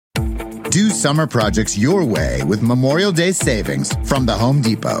Do summer projects your way with Memorial Day savings from the Home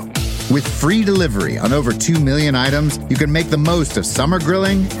Depot. With free delivery on over 2 million items, you can make the most of summer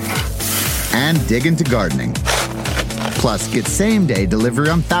grilling and dig into gardening. Plus, get same-day delivery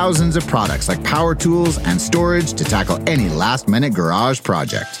on thousands of products like power tools and storage to tackle any last-minute garage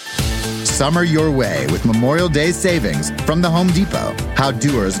project. Summer your way with Memorial Day savings from the Home Depot. How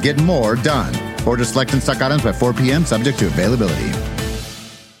doers get more done. Order select and stock items by 4 p.m. subject to availability.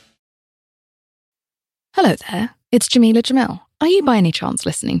 Hello there, it's Jamila Jamil. Are you by any chance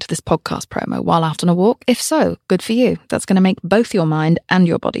listening to this podcast promo while out on a walk? If so, good for you. That's going to make both your mind and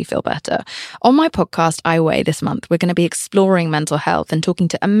your body feel better. On my podcast, I Weigh, this month, we're going to be exploring mental health and talking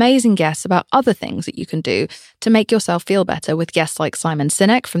to amazing guests about other things that you can do to make yourself feel better with guests like Simon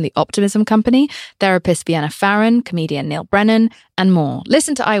Sinek from The Optimism Company, therapist Vienna Farron, comedian Neil Brennan, and more.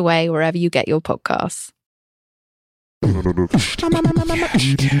 Listen to I Weigh wherever you get your podcasts. Comedy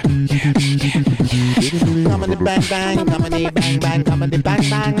bang bang, comedy bang bang, comedy bang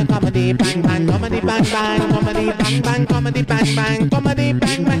bang, comedy bang bang, comedy bang bang, comedy bang bang, comedy bang bang, comedy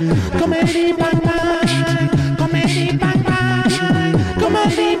bang bang, comedy bang bang, comedy bang bang,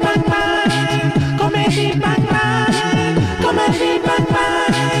 comedy bang bang, comedy bang bang, comedy bang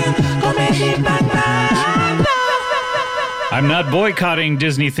bang, comedy bang bang. I'm not boycotting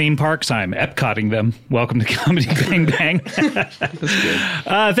Disney theme parks. I'm Epcotting them. Welcome to Comedy Bang Bang. That's good.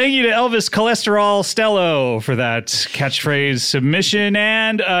 Thank you to Elvis Cholesterol Stello for that catchphrase submission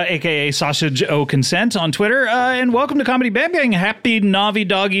and a.k.a. Sausage O Consent on Twitter. And welcome to Comedy Bang Bang. Happy Navi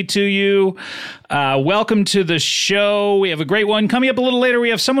Doggy to you. Welcome to the show. We have a great one. Coming up a little later, we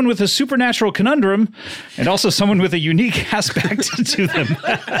have someone with a supernatural conundrum and also someone with a unique aspect to them.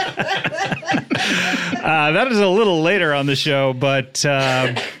 That is a little later on the show, but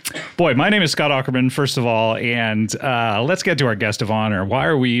boy, my name is Scott Aukerman, first of all, and let's get to our guest of honor. Why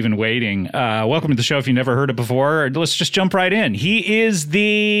are we even waiting? Welcome to the show if you've never heard it before. Let's just jump right in. He is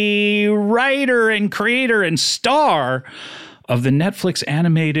the writer and creator and star of the Netflix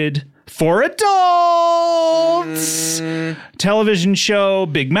animated for adults television show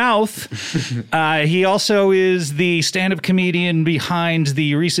Big Mouth. He also is the stand-up comedian behind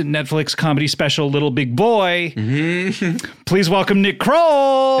the recent Netflix comedy special Little Big Boy. Please welcome Nick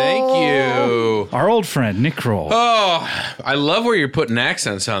Kroll. Thank you. Our old friend, Nick Kroll. Oh, I love where you're putting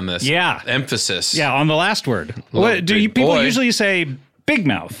accents on this. Yeah. Emphasis. Yeah, on the last word. What, do you, people boy. usually say Big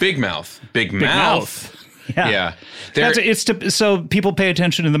Mouth? Big Mouth. Big Mouth. Mouth. Yeah. So people pay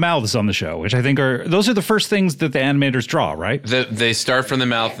attention to the mouths on the show, which I think those are the first things that the animators draw, right? They start from the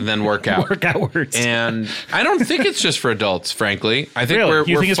mouth and then work out. Work outwards. And I don't think it's just for adults, frankly. I think Really?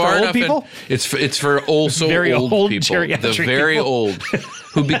 You we're think it's far for old enough people? It's for also Very old people. The geriatric very people. old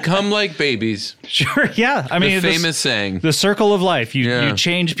who become like babies. Sure, yeah. I mean, The famous saying. The circle of life. You Yeah.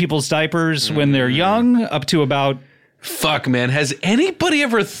 change people's diapers when they're young up to about... Fuck, man. Has anybody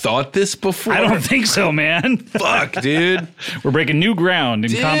ever thought this before? I don't think so, man. Fuck, dude. We're breaking new ground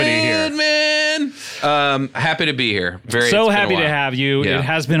in comedy here. Man. Happy to be here. So it's been a happy to while. have you. Yeah. It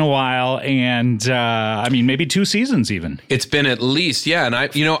has been a while, and I mean, maybe 2 seasons even. It's been at least, yeah. And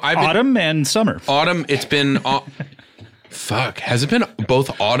I've been Autumn and summer. autumn. It's been fuck. Has it been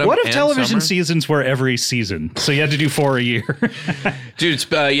both autumn? What if and television summer? seasons were every season? So you had to do 4 a year. Dude, it's,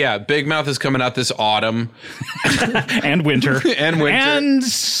 yeah. Big Mouth is coming out this autumn And winter. and winter. And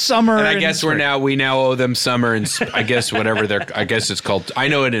summer. And I guess spring. we now owe them summer and I guess whatever I guess it's called. I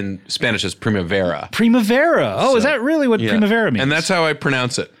know it in Spanish as primavera. Primavera. Oh, is that really what Yeah. primavera means? And that's how I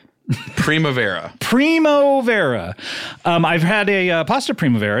pronounce it. Primavera. Primavera. I've had a pasta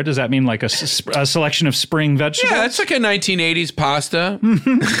primavera. Does that mean like a selection of spring vegetables? Yeah, it's like a 1980s pasta.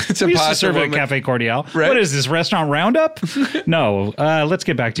 It's a We used to pasta serve it at woman. Cafe Cordial. Right. What is this, Restaurant Roundup? No. Let's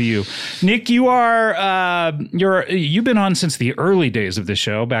get back to you. Nick, you are, you've been on since the early days of the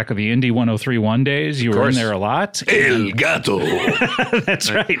show, back of the Indie 1031 days. You were in course. there a lot. El Gato.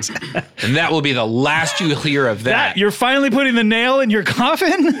 That's right. And that will be the last you hear of that. You're finally putting the nail in your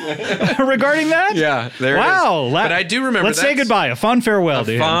coffin regarding that? Yeah, there it is. Wow. But I do remember Let's say that's goodbye. A fond farewell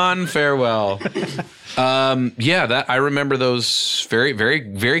to him. fond farewell. Yeah, that I remember those very, very,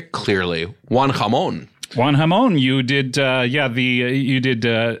 very clearly. Juan Jamon. Juan Jamon, you did, you did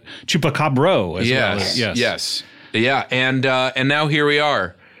Chupacabro as well. Yes. Yeah, and now here we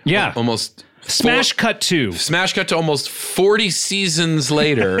are. Yeah. Almost Smash cut to almost 40 seasons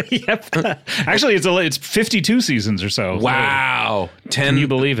later. Yep. Actually, it's 52 seasons or so. Wow. Can you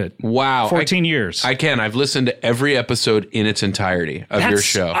believe it? Wow. 14 years. I can. I've listened to every episode in its entirety of your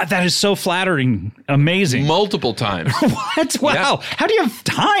show. That is so flattering. Amazing. Multiple times. What? Wow. Yeah. How do you have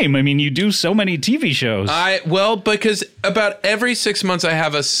time? I mean, you do so many TV shows. Because about every 6 months I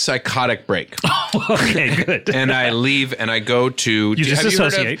have a psychotic break. Okay, good. And I leave and I go to... You just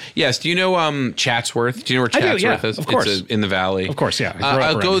associate. Yes. Do you know Chatsworth? Do you know where Chatsworth is? Of course. It's in the valley. Of course, yeah.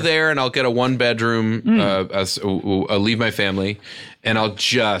 I'll go there and I'll get a 1-bedroom, I'll leave my family, and I'll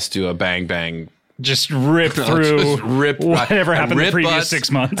just do a bang bang. Just rip through whatever happened the previous butts.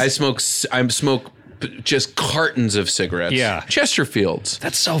 6 months. I smoke just cartons of cigarettes. Yeah. Chesterfields.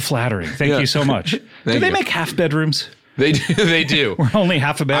 That's so flattering. Thank you so much. Do they make half bedrooms? They do. They do. We're only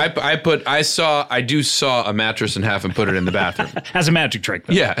half a bed. I saw a mattress in half and put it in the bathroom. As a magic trick,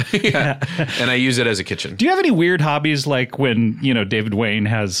 though. Yeah. And I use it as a kitchen. Do you have any weird hobbies, like when David Wayne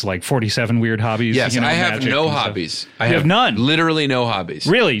has like 47 weird hobbies? Yes, I have no hobbies. I have none. Literally no hobbies.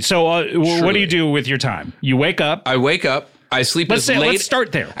 Really? So what do you do with your time? You wake up. I wake up. I sleep Let's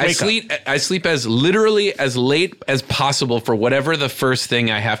start there. I sleep as literally as late as possible for whatever the first thing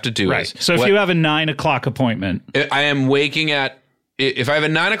I have to do is. So if you have a 9 o'clock appointment, I am waking at. If I have a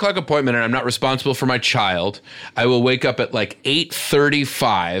 9 o'clock appointment and I'm not responsible for my child, I will wake up at like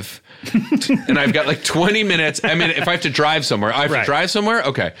 8:35. And I've got like 20 minutes. I mean, if I have to drive somewhere, drive somewhere.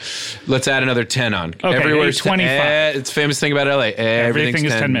 Okay, let's add another 10 on. Okay, everywhere's 25. It's a famous thing about LA. Everything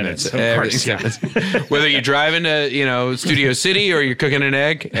is 10 minutes. Of course, yeah. Whether you drive into Studio City or you're cooking an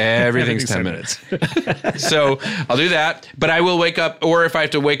egg, everything's 10 minutes. So I'll do that. But I will wake up, or if I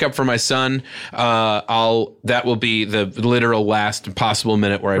have to wake up for my son, that will be the literal last possible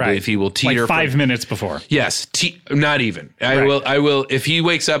minute where I believe he will teeter. Like 5 minutes before. Yes, not even. I will. If he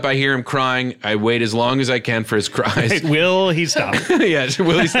wakes up, I hear him crying. I wait as long as I can for his cries. Will he stop? Yes,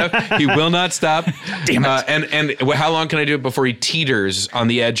 will he stop? He will not stop. Damn it. And how long can I do it before he teeters on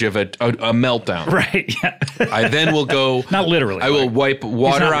the edge of a meltdown? Right. Yeah. I then will go. Not literally. I will wipe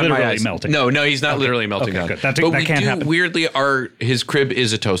water on my eyes. Melting. No, he's not literally melting down. Good. That can't happen. Weirdly, his crib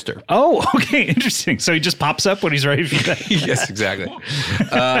is a toaster. Oh, okay, interesting. So he just pops up when he's ready for bed. Yes, exactly.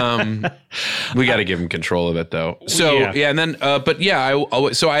 We got to give him control of it, though. So and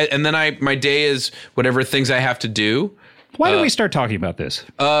then, my day is whatever things I have to do. Why did we start talking about this?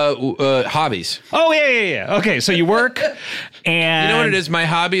 Hobbies. Oh, yeah. Okay, so you work, and... You know what it is? My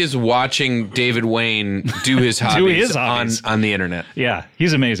hobby is watching David Wayne do his hobbies, on the internet. Yeah,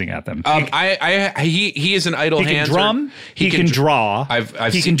 he's amazing at them. He is an idle hands. He can drum, he can draw,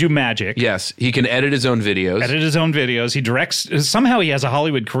 he can do magic. Yes, he can edit his own videos. He directs. Somehow he has a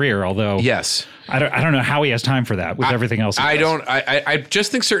Hollywood career, although... Yes. I don't know how he has time for that with everything else. I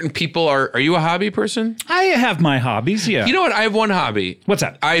just think certain people are you a hobby person? I have my hobbies, yeah. You know what? I have one hobby. What's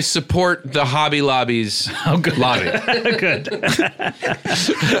that? I support the Hobby Lobby's lobby. Good.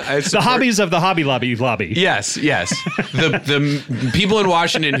 The hobbies of the Hobby Lobby. Yes. The people in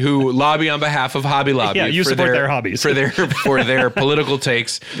Washington who lobby on behalf of Hobby Lobby. Yeah, you support their hobbies. For their political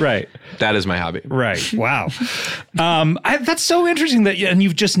takes. Right. That is my hobby. Right. Wow. That's so interesting and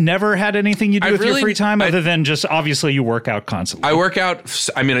you've just never had anything you do with your free time other than just obviously you work out constantly. I work out.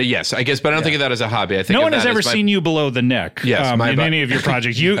 I mean, yes, I guess, but I don't think of that as a hobby. I think no one has ever seen you below the neck. Yes, in any of your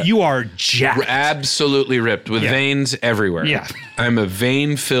projects. You are jacked, absolutely ripped with veins everywhere. Yeah, I'm a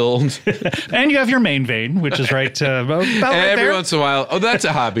vein-filled, and you have your main vein, which is right about every once in a while. Oh, that's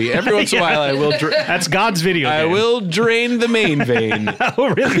a hobby. Every once in a while, I will. That's God's video game. I will drain the main vein. Oh,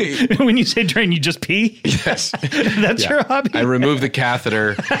 really? When you say drain, you just pee? Yes, that's your hobby. I remove the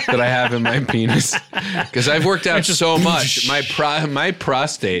catheter that I have in my penis because I've worked out so much. My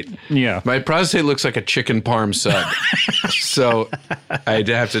prostate. Yeah, my prostate looks like a chicken parm sub. So I'd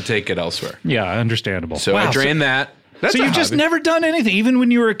have to take it elsewhere. Yeah, understandable. So I drain that. That's so you've just never done anything, even when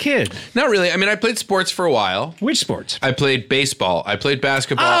you were a kid? Not really. I mean, I played sports for a while. Which sports? I played baseball. I played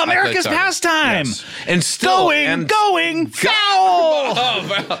basketball. Oh, America's pastime. Yes. And still going foul.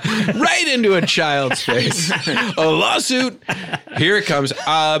 Right into a child's face. A lawsuit. Here it comes.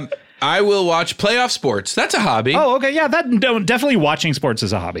 I will watch playoff sports. That's a hobby. Oh, okay. Yeah, definitely watching sports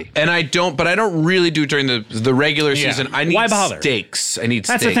is a hobby. And I don't really do it during the regular season. I need Why bother? stakes.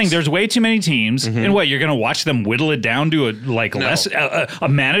 That's the thing. There's way too many teams. Mm-hmm. And what, you're going to watch them whittle it down to a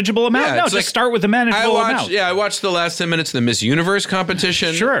manageable amount? Yeah, no, just start with the manageable amount. Yeah, I watched the last 10 minutes of the Miss Universe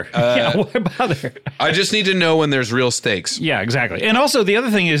competition. Sure. Why bother? I just need to know when there's real stakes. Yeah, exactly. And also the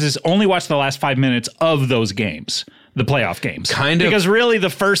other thing is only watch the last 5 minutes of those games. the playoff games. Kind of. Because really the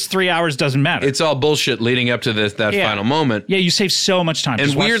first 3 hours doesn't matter. It's all bullshit leading up to that final moment. Yeah, you save so much time. And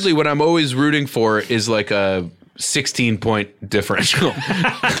Just watch- weirdly, what I'm always rooting for is like a 16-point differential.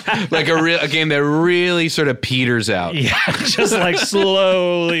 Like a game that really sort of peters out. Yeah, just like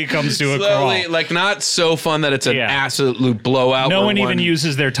slowly comes to a crawl. Like not so fun that it's an absolute blowout. No one even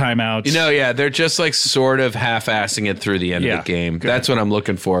uses their timeouts. You know, yeah, they're just like sort of half-assing it through the end of the game. Good. That's what I'm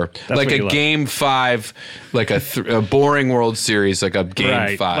looking for. That's like what a you game 5, like a boring World Series, like a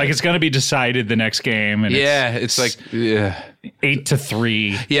game 5. Like it's going to be decided the next game. And it's like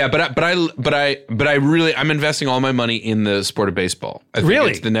 8-3. Yeah, but I really I'm investing all my money in the sport of baseball. I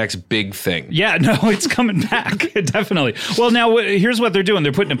think it's the next big thing. Yeah, no, it's coming back. Definitely. Well, now here's what they're doing.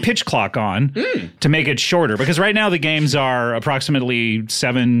 They're putting a pitch clock on to make it shorter because right now the games are approximately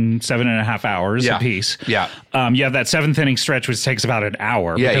 7.5 hours apiece. Yeah. You have that 7th inning stretch, which takes about an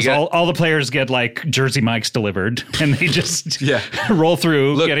hour because all the players get like Jersey Mike's delivered and they just roll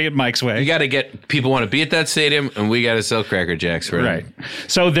through getting it Mike's way. You got to get people want to be at that stadium and we got to sell Cracker Jacks for right.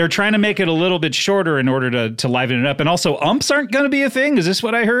 So they're trying to make it a little bit shorter in order to liven it up. And also umps aren't going to be a thing. Is this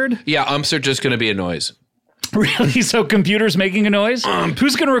what I heard? Yeah, umps are just going to be a noise. Really? So computers making a noise?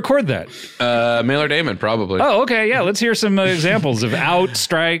 Who's going to record that? Mailer Damon, probably. Oh, okay. Yeah, let's hear some examples of out,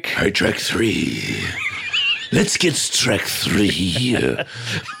 strike. All right, track 3. Let's get track 3.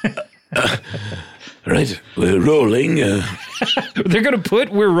 Right, we're rolling. They're going to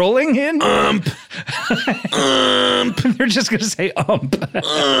put "we're rolling" in? Ump. They're just going to say ump.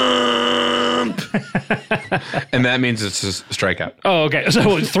 And that means it's a strikeout. Oh, okay.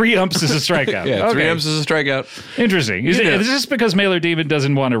 So 3 umps is a strikeout. Yeah, 3 umps is a strikeout. Interesting. Is this because Mailer Damon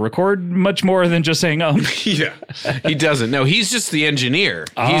doesn't want to record much more than just saying ump? Yeah, he doesn't. No, he's just the engineer.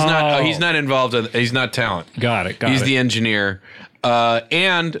 He's not. He's not involved. He's not talent. Got it. He's the engineer.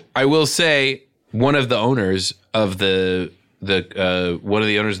 And I will say, one of the owners of the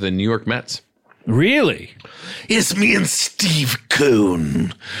New York Mets. Really? It's me and Steve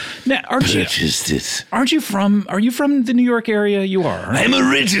Cohn. Now, purchased it. Are you from the New York area? You are. I'm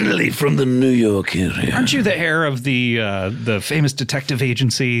originally from the New York area. Aren't you the heir of the famous detective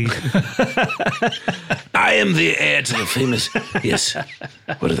agency? I am the heir to the famous. Yes.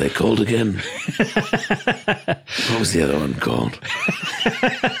 What are they called again? What was the other one called?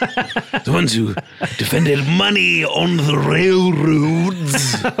 The ones who defended money on the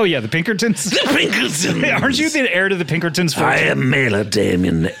railroads. Oh yeah, the Pinkertons. The Pinkertons. Aren't you the heir to the Pinkertons fortune? I am Mailer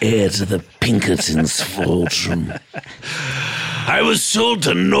Damon, heir to the Pinkertons fortune. I was sold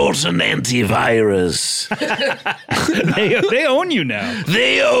to Norton Antivirus. They own you now.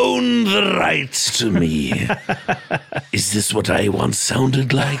 They own the rights to me. Is this what I once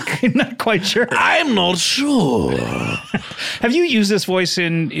sounded like? I'm not quite sure. I'm not sure. Have you used this voice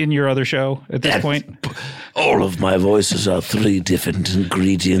in your other show at this point? All of my voices are 3 different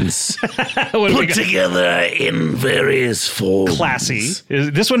ingredients put together in various forms. Classy.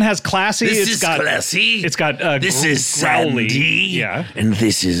 This one has classy. This is classy. It's got this is growly. Sandy. Yeah. And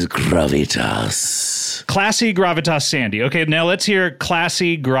this is gravitas. Classy, gravitas, Sandy. Okay, now let's hear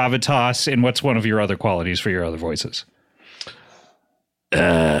classy, gravitas, and what's one of your other qualities for your other voices?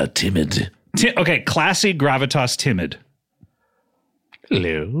 Timid. Okay, classy, gravitas, timid.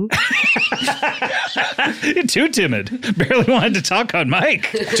 Hello. You're too timid. Barely wanted to talk on mic.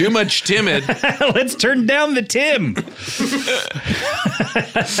 Too much timid. Let's turn down the Tim.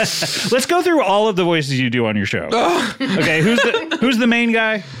 Let's go through all of the voices you do on your show. Okay, who's the main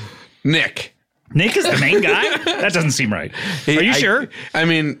guy? Nick. Nick is the main guy? That doesn't seem right. Are you sure? I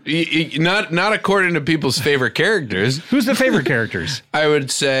mean, not according to people's favorite characters. Who's the favorite characters? I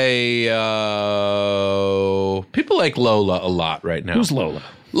would say people like Lola a lot right now. Who's Lola?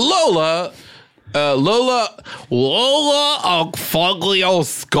 Lola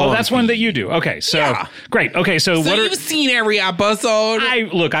Foglio. Oh, that's one that you do. Okay, so great. Okay, so what you've seen every episode.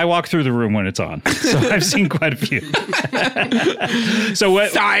 I walk through the room when it's on, so I've seen quite a few. So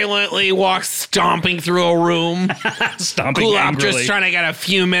what? Silently walk stomping through a room, stomping cool up, angrily. just trying to get a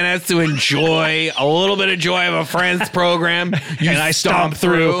few minutes to enjoy a little bit of joy of a Friends program. And I stomp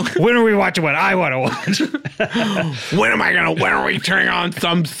through. When are we watching what I want to watch? When are we turning on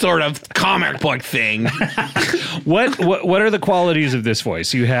some sort of comic book thing? What are the qualities of this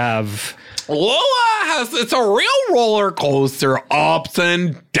voice? You have Lola it's a real roller coaster, ups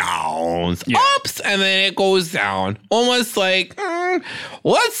and downs, ups, and then it goes down. Almost like,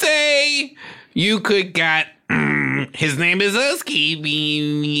 let's say you could get, his name is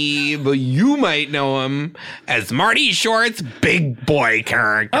Husky, but you might know him as Marty Short's big boy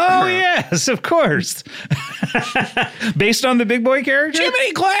character. Oh, yes, of course. Based on the big boy character?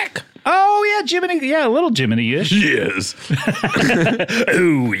 Jiminy Click. Oh, yeah, Jiminy. Yeah, a little Jiminy-ish. Yes.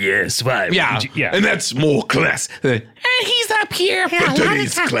 Oh, yes. Why? Yeah. And that's more class. And he's up here. But that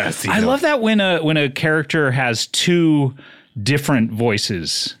is classy. I love that when a character has two different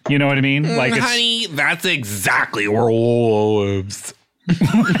voices. You know what I mean? Like, it's, honey, that's exactly wolves.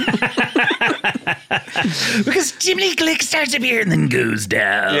 because Jiminy Glick starts up here and then goes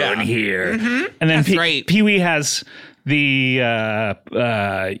down here. Mm-hmm. And then right. Pee-wee has the,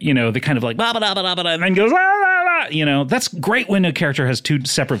 the kind of like, blah, blah, blah, blah, blah, and then goes, blah, blah, blah. You know, that's great when a character has two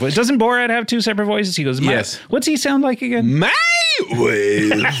separate voices. Doesn't Borat have two separate voices? He goes, yes. What's he sound like again? My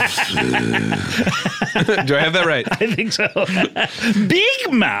waves. Do I have that right? I think so.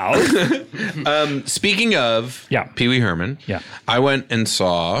 Big Mouth. Speaking of Pee Wee Herman, I went and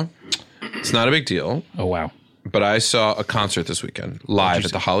saw, it's not a big deal. Oh, wow. But I saw a concert this weekend live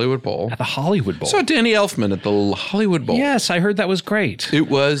at the Hollywood Bowl. At the Hollywood Bowl. I saw Danny Elfman at the Hollywood Bowl. Yes, I heard that was great. It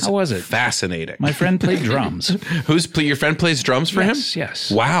was. How was it? Fascinating. My friend played drums. Your friend plays drums for him?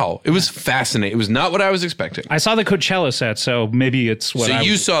 Yes. Wow. It was fascinating. It was not what I was expecting. I saw the Coachella set, so maybe it's what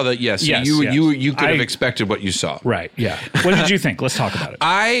you saw that, yes. Yes, you could have expected what you saw. Right, yeah. What did you think? Let's talk about it.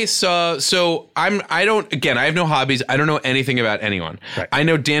 I saw, I have no hobbies. I don't know anything about anyone. Right. I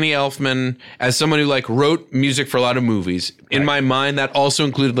know Danny Elfman as someone who wrote music for a lot of movies. In my mind, that also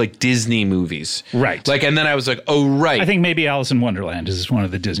included Disney movies. Right. And then I was like, oh, right. I think maybe Alice in Wonderland is one of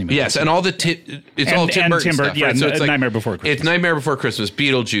the Disney movies. Yes, and all the all Tim Burton stuff. Yeah, right? So it's Nightmare Before Christmas. It's Nightmare Before Christmas,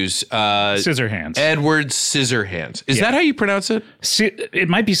 Beetlejuice. Scissorhands. Edward Scissorhands. Is that how you pronounce it? It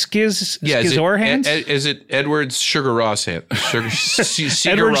might be Scissorhands. Is it Edward Sugar Ross hand? Edward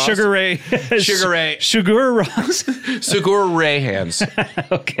Sugar Ray. Sugar Ray. Sugar Ross. Sugar Ray hands.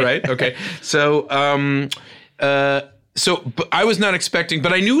 Okay. Right? Okay. So, but I was not expecting,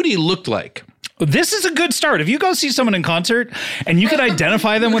 but I knew what he looked like. This is a good start. If you go see someone in concert and you can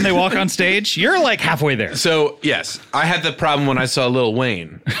identify them when they walk on stage, you're halfway there. So, yes, I had the problem when I saw Lil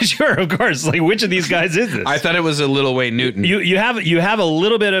Wayne. Sure, of course. Which of these guys is this? I thought it was a Lil Wayne Newton. You have a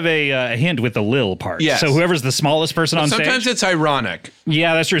little bit of a hint with the Lil part. Yes. So whoever's the smallest person on stage. Sometimes it's ironic.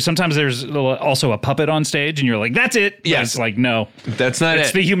 Yeah, that's true. Sometimes there's also a puppet on stage and you're like, that's it. Yes. But it's no. That's not it.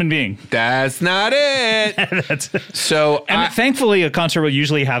 It's the human being. That's not it. So, thankfully, a concert will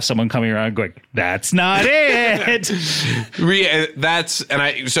usually have someone coming around going, that's not it.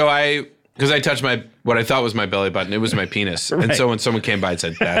 Because I touched what I thought was my belly button. It was my penis. Right. And so when someone came by and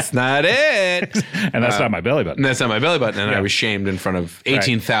said, that's not it. And that's not my belly button. And that's not my belly button. And I was shamed in front of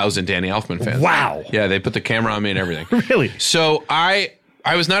 18,000 Danny Elfman fans. Wow. Yeah, they put the camera on me and everything. Really? So I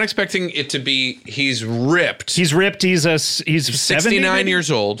was not expecting it to be, he's ripped. He's ripped. He's 69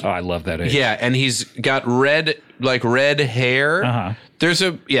 years old. Oh, I love that age. Yeah, and he's got red hair. Uh-huh. There's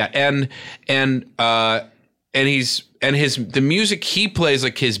the music he plays,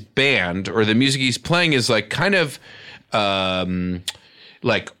 his band or the music he's playing is kind of I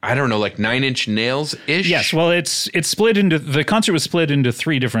don't know, 9 Inch Nails ish. Yes, well, it's split into, the concert was split into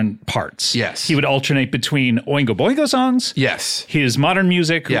 3 different parts. Yes, he would alternate between Oingo Boingo songs. Yes, his modern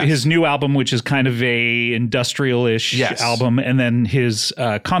music, his new album, which is kind of a industrial-ish album, and then his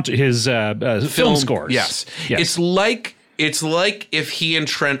film scores. Yes, it's like if he and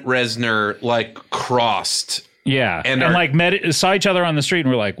Trent Reznor crossed. Yeah, and saw each other on the street and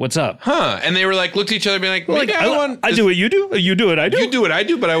were like, "What's up?" Huh? And they were looked at each other, being maybe I do what you do. You do what I do. You do what I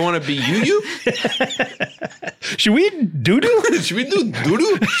do, but I want to be you. Should we doo-doo? Should we do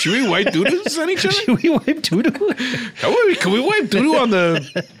doo-doo? Should we wipe doo-doos on each other? Should we wipe doo-doo? Can we wipe doo-doo on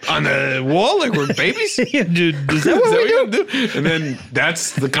the wall like we're babies? Yeah, dude, is that what we do? And then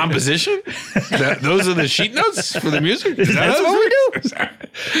that's the composition? Those are the sheet notes for the music? Is that what we do?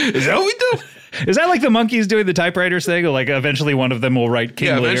 Is that what we do? Is that like the monkeys doing the typewriters thing? Or eventually one of them will write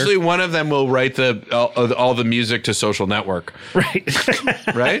King Lear? Eventually one of them will write all the music to Social Network. Right.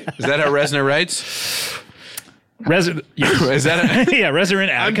 Right? Is that how Reznor writes? Yes. Is that Reznor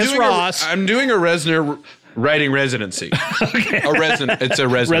and Atticus Ross. I'm doing a Reznor writing residency. Okay. It's a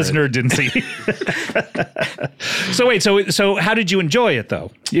Reznor. Residency. So wait, so how did you enjoy it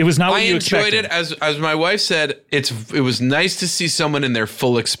though? It was not what you expected. I enjoyed it as my wife said. It was nice to see someone in their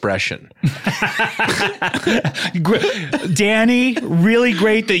full expression. Danny, really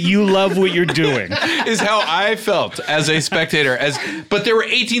great that you love what you're doing. Is how I felt as a spectator. But there were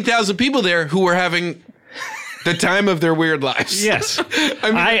 18,000 people there who were having the time of their weird lives. Yes.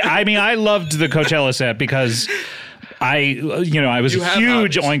 I mean, I loved the Coachella set because I was You a have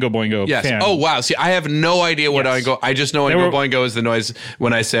huge hobbies. Oingo Boingo Yes. fan. Oh, wow. See, I have no idea what Yes. Oingo... I just know They Oingo were- Boingo is the noise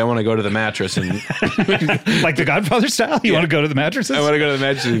when I say I want to go to the mattress. And Like the Godfather style? You want to go to the mattresses? I want to go to the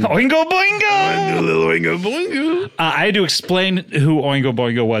mattress. And Oingo Boingo! a little Oingo Boingo. I had to explain who Oingo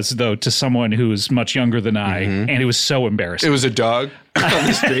Boingo was, though, to someone who was much younger than I, and it was so embarrassing. It was a dog on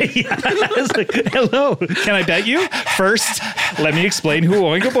the street. I was like, hello, can I pet you? First, let me explain who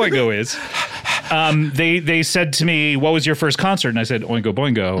Oingo Boingo is. They said to me, what was your first concert? And I said, Oingo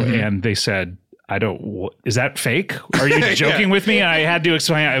Boingo. And they said, is that fake? Are you joking with me? And I had to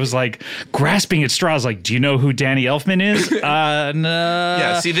explain. I was like grasping at straws. Like, do you know who Danny Elfman is? No.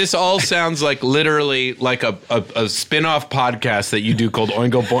 Yeah, see, this all sounds like literally like a spin-off podcast that you do called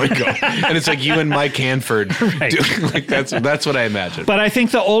Oingo Boingo. And it's like you and Mike Hanford. Right. Like that's what I imagine. But I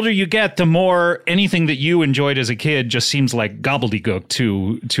think the older you get, the more anything that you enjoyed as a kid just seems like gobbledygook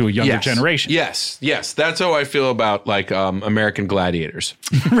to a younger generation. Yes. That's how I feel about like American Gladiators.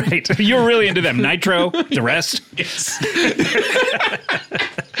 Right. You're really into them. Nitro, the rest.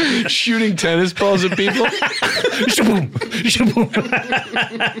 Shooting tennis balls at people. Shaboom.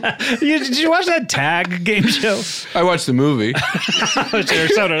 Shaboom. Did you watch that tag game show? I watched the movie. So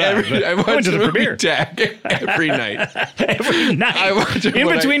did I. But I went watched to the movie premiere Tag every night. every night. I watch it In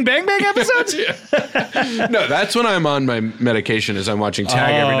when between Bang Bang episodes? No, that's when I'm on my medication is I'm watching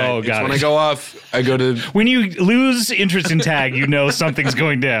Tag every night. It's got when it. I go off, I go to When you lose interest in tag, you know something's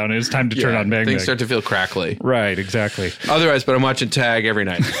going down. It's time to turn on Bang things Bang. start to feel crackly. Right, exactly. Otherwise, but I'm watching Tag every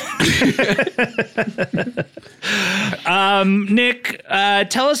night. Nick,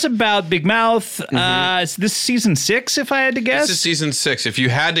 tell us about Big Mouth. Is this season 6, if I had to guess? This is season 6, if you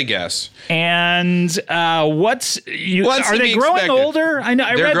had to guess. And What's are to they be growing expected? older? I know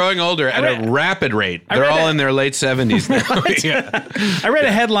They're growing older at a rapid rate. They're read all that- in their late 70s now. Yeah. I read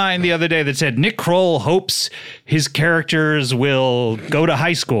a headline the other day that said Nick Kroll hopes his characters will go to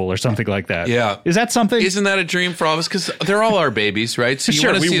high school or something like that. Yeah. Is that something? Isn't that a dream for all of us? Because they're all our babies, right? So you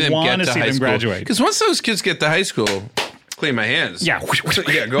Sure, want to we see them wanna get to see high them school. graduate. Because once those kids get to high school, clean my hands. Yeah.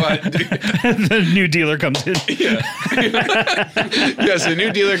 Yeah, go ahead. The new dealer comes in. Yes, a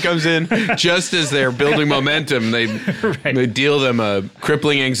new dealer comes in just as they're building momentum. They deal them a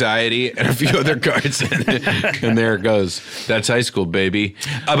crippling anxiety and a few other cards, and there it goes. That's high school, baby.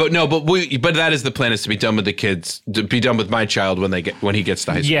 But that is the plan: is to be done with the kids, to be done with my child when he gets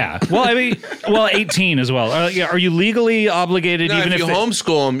to high school. Yeah. Well, 18 as well. Are you legally obligated No, even if you they-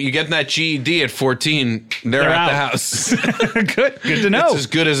 homeschool them, you get that GED at 14. They're at out. the house. Good to know. It's as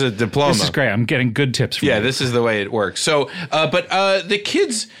good as a diploma. This is great. I'm getting good tips from Yeah, you. this is the way it works. So, but the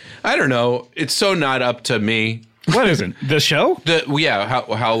kids, I don't know. It's so not up to me. What isn't? The show?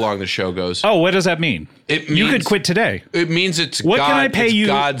 How long the show goes. Oh, what does that mean? It you means- could quit today. It means it's What can I pay it's you-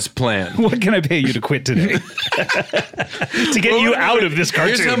 God's plan. What can I pay you to quit today? To get you out of this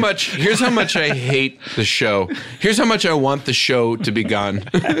cartoon. Here's how much I hate the show. Here's how much I want the show to be gone.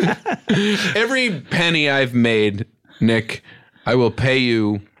 Every penny I've made, Nick, I will pay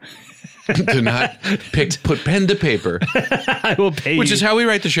you to not put pen to paper, I will pay which you. is how we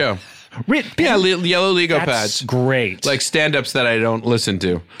write the show. Yeah, yellow Lego That's pads. great. Like stand-ups that I don't listen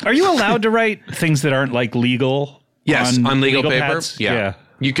to. Are you allowed to write things that aren't like legal? Yes, on legal paper. pads? Yeah.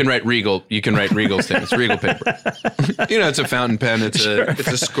 You can write Regal. You can write Regal things. Regal paper. It's a fountain pen. It's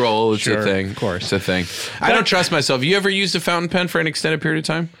a scroll. It's Sure, a thing. of course. It's a thing. I don't trust myself. You ever used a fountain pen for an extended period of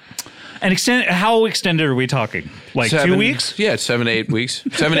time? How extended are we talking? Like 2 weeks? Yeah, 7 to 8 weeks.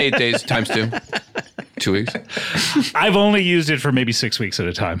 7 to 8 days times 2. 2 weeks. I've only used it for maybe 6 weeks at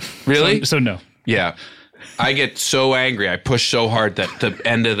a time. Really? So no. Yeah. I get so angry. I push so hard that the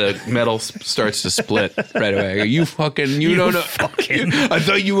end of the metal starts to split right away. I go, you don't know. I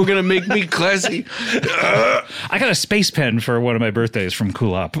thought you were going to make me classy. I got a space pen for one of my birthdays from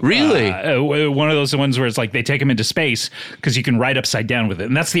Kulop. Really? One of those ones where it's like they take them into space because you can write upside down with it.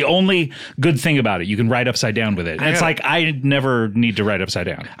 And that's the only good thing about it. You can write upside down with it. And it's like I never need to write upside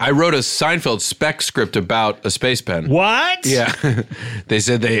down. I wrote a Seinfeld spec script about a space pen. What? Yeah. They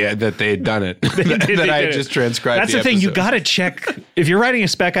said that they had done it. that I had just transcribed That's the thing. You episode. got to check. If you're writing a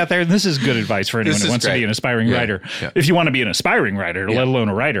spec out there, and this is good advice for anyone This who is wants to great. be an aspiring Yeah, writer. yeah. If you want to be an aspiring writer, let alone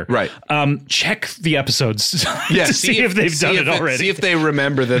a writer. Right. Check the episodes Yeah, to see if they've done it already. See if they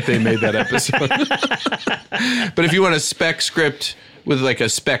remember that they made that episode. But if you want a spec script with like a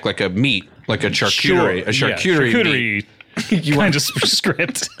spec, like a meat, like a charcuterie, Sure. a charcuterie meat. kind of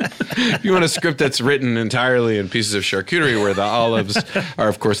script. You want a script that's written entirely in pieces of charcuterie where the olives are,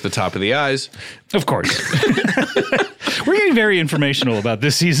 of course, the top of the eyes. Of course. We're getting very informational about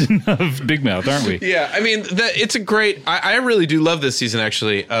this season of Big Mouth, aren't we? Yeah, I mean, it's a great... I really do love this season,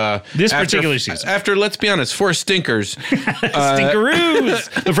 actually. Particular season. After, let's be honest, 4 stinkers.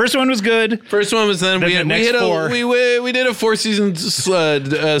 Stinkeroos! The first one was good. First one was then we the did next a 4. we did a 4-season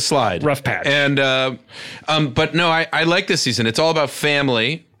slide. Rough patch. And but no, I like this season. It's all about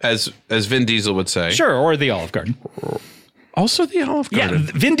family, as Vin Diesel would say. Sure, or the Olive Garden. Also the Olive Garden.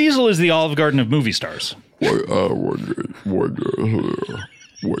 Yeah, Vin Diesel is the Olive Garden of movie stars. That's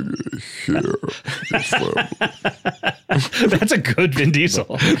a good Vin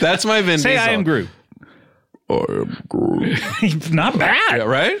Diesel. That's my Vin Say Diesel. I am Groot. I am Groot. Not bad. Yeah,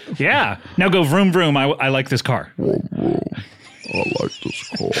 right? Yeah. Now go vroom vroom. I like this car. Vroom, vroom. I like this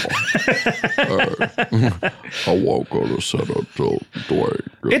car. I won't go to set up till Dwayne.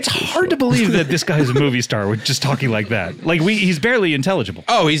 It's hard to believe that this guy's a movie star with just talking like that. Like he's barely intelligible.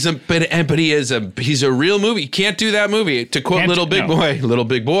 Oh, he's a real movie. You can't do that movie. To quote Little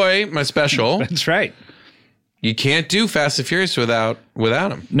Big Boy, my special. That's right. You can't do Fast and Furious without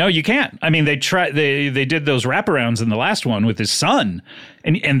him. No, you can't. I mean, they did those wraparounds in the last one with his son,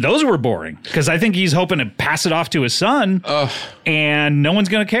 and those were boring because I think he's hoping to pass it off to his son, and no one's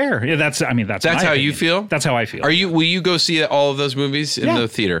going to care. Yeah, that's my how opinion. you feel. That's how I feel. Will you go see all of those movies in the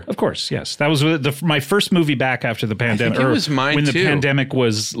theater? Of course, yes. That was my first movie back after the pandemic. it was mine when too. the pandemic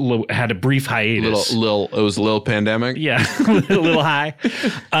had a brief hiatus. It was a little pandemic. Yeah, a little high.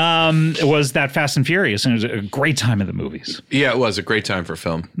 It was that Fast and Furious, and it was a great time in the movies. Yeah, it was a great time for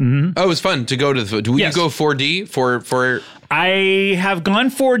film. Mm-hmm. Oh, it was fun to go to the. Do you go 4D for? I have gone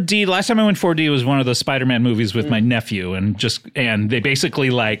 4D. Last time I went 4D was one of those Spider-Man movies with my nephew, and they basically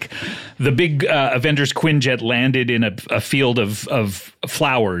the big Avengers Quinjet landed in a field of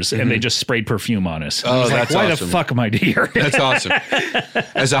flowers, and they just sprayed perfume on us. And I was that's why awesome. the fuck am I here? That's awesome.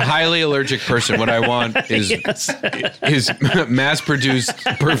 As a highly allergic person, what I want is mass-produced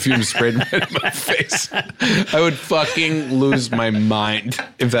perfume sprayed right in my face. I would fucking lose my mind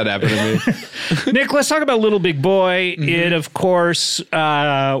if that happened to me. Nick, let's talk about Little Big Boy. It, of course,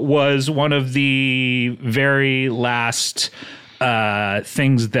 was one of the very last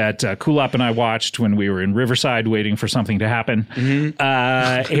things that Kulop and I watched when we were in Riverside waiting for something to happen. And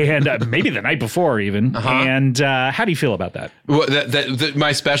maybe the night before even. And how do you feel about that? Well,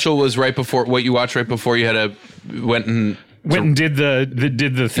 my special was right before what you watched right before you had went and did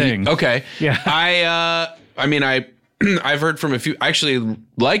the thing. Okay. Yeah. I mean, I've heard from a few. I actually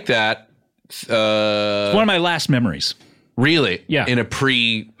like that. It's one of my last memories. Really? Yeah. In a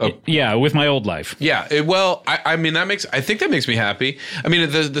yeah, with my old life. Yeah. I mean, I think that makes me happy. I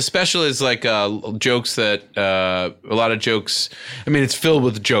mean, the special is like jokes that a lot of jokes. I mean, it's filled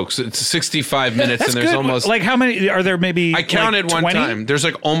with jokes. It's 65 minutes, That's and there's good. almost like how many are there? Maybe I counted one 20? time. There's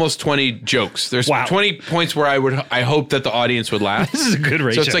like almost 20 jokes. There's 20 points where I hope that the audience would laugh. This is a good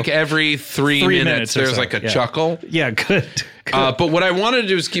ratio. So it's like every 3 minutes or there's so. like a chuckle. Yeah, good. But what I wanted to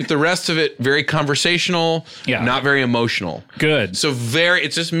do is keep the rest of it very conversational, not very emotional. Good. So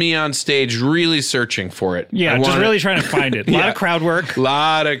it's just me on stage really searching for it. Yeah, just really trying to find it. A lot of crowd work. A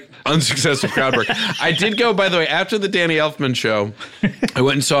lot of unsuccessful crowd work. I did go, by the way, after the Danny Elfman show, I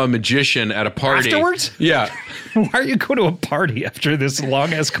went and saw a magician at a party. Afterwards? Yeah. Why are you going to a party after this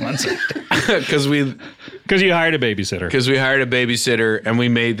long-ass concert? Because you hired a babysitter. Because we hired a babysitter, and we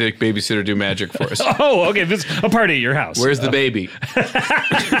made the babysitter do magic for us. Oh, okay. This a party at your house. Where's the baby?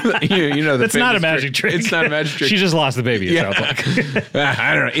 you know, that's not a magic trick. It's not a magic trick. She just lost the baby. It sounds like.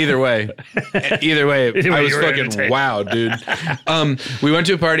 I don't know. Either way, I was fucking wow, dude. We went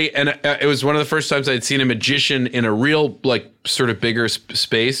to a party, and it was one of the first times I'd seen a magician in a real sort of bigger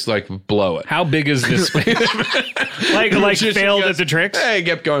space, blow it. How big is this space? like failed at the tricks? I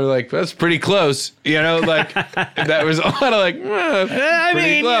kept going that's pretty close. You know, that was a lot of I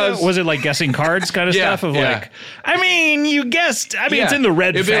mean, close. Was it like guessing cards kind of stuff? I mean, you guessed. I mean, it's in the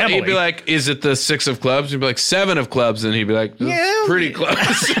red family. He'd be like, is it the 6 of clubs? He'd be like, 7 of clubs. And he'd be like, pretty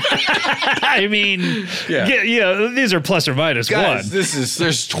close. I mean, these are plus or minus Guys, one.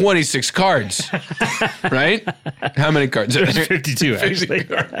 There's 26 cards, right? How many cards? There's 52, actually.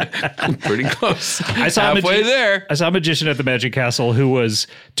 Pretty close. I saw halfway there. I saw a magician at the Magic Castle who was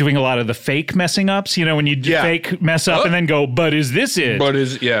doing a lot of the fake messing ups. You know, when you fake mess up and then go, but is this it?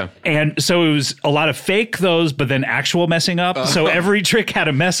 And so it was a lot of fake those, but then actual messing up. So every trick had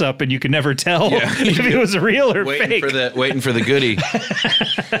a mess up, and you could never tell if it was real or fake. Waiting for the goodie.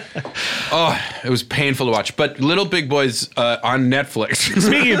 Oh, it was painful to watch. But Little Big Boys on Netflix.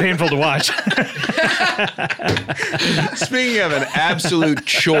 Speaking of painful to watch, Speaking of an absolute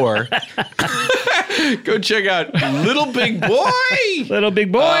chore, go check out Little Big Boy. Little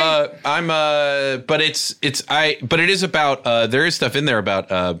Big Boy. But it is about. There is stuff in there about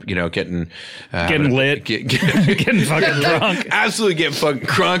getting Lit, getting fucking drunk. Absolutely getting fucking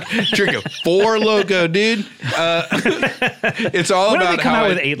crunk. Drinking 4 Loco, dude. It's all When about did they come how out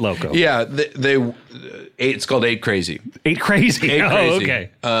with 8 Loco? Yeah, it's called 8 Crazy. 8 Crazy. 8 Oh, Crazy. okay.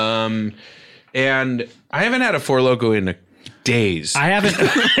 And I haven't had a 4 Loco in days. I haven't.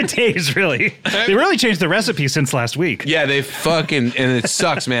 Days, really. They really changed the recipe since last week. Yeah, they fucking, and it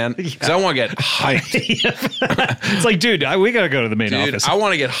sucks, man. Because I want to get hyped. It's like, dude, we got to go to the main Dude, office. I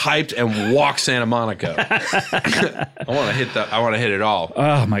want to get hyped and walk Santa Monica. I want to hit it all.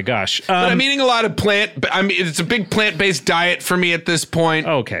 Oh, my gosh. But I'm eating a lot of it's a big plant-based diet for me at this point.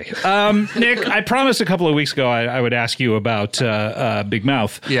 Okay. Nick, I promised a couple of weeks ago I would ask you about Big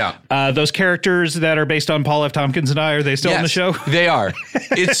Mouth. Yeah. Those characters that are based on Paul F. Tompkins and I, are they still in the show? They are.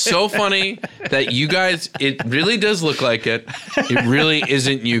 It's so funny that you guys, it really does look like it. It really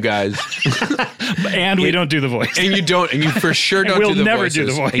isn't you guys. And we don't do the voice. And you for sure don't we'll do the never voices. do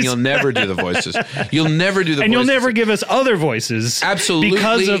the voice. And you'll never do the voices. You'll never do the And voices. you'll never give us other voices. Absolutely.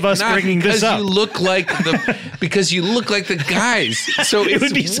 Because of us not, bringing this up. Because you look like the guys. So It it's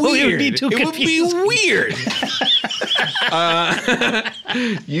would be weird. it would be too It would be confusing. weird.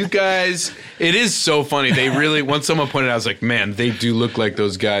 You guys, it is so funny. They really, once someone pointed out, I was like, man, they do look like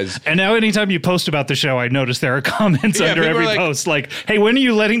those guys. And now anytime you post about the show, I notice there are comments Yeah, under people every are like- post like, hey, when are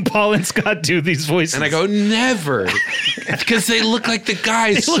you letting Paul and Scott do these voices? And I go, never. Because they look like the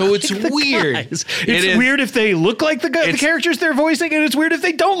guys, so it's weird. Guys. It It's is. weird if they look like the It's- characters they're voicing, and it's weird if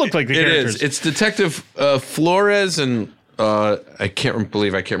they don't look like the It characters. is. It's Detective Flores and I can't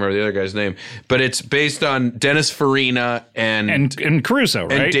remember the other guy's name, but it's based on Dennis Farina and Caruso,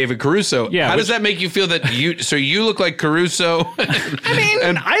 right? and David Caruso. Yeah, How which- does that make you feel that you look like Caruso? I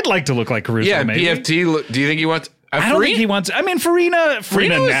mean, I'd like to look like Caruso, Yeah, maybe. BFT. Do you think he wants? I don't think he wants. I mean, Farina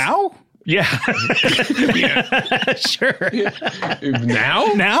was- now. Yeah, sure. now.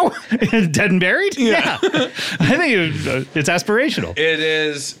 Now, dead and buried. Yeah, I think it's aspirational. It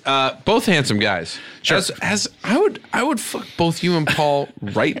is both handsome guys. Sure. As I would fuck both you and Paul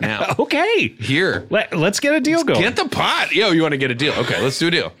right now. Okay, Here. let's get a deal going. Get the pot. Yo, you want to get a deal? Okay, let's do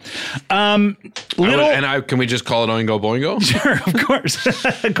a deal. Little. Can we just call it Oingo Boingo? Sure, of course.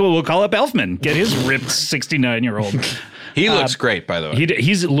 Cool. We'll call up Elfman. Get his ripped 69-year-old. He looks great, by the way.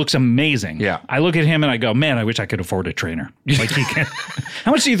 He looks amazing. Yeah. I look at him and I go, man, I wish I could afford a trainer. Like he can.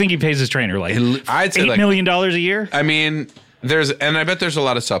 How much do you think he pays his trainer? Like I'd say $8 million a year? I mean, I bet there's a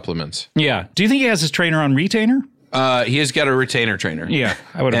lot of supplements. Yeah. Do you think he has his trainer on retainer? He has got a retainer trainer. Yeah,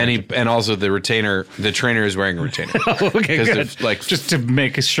 I would. And also the trainer is wearing a retainer. Okay, good. of, like, just to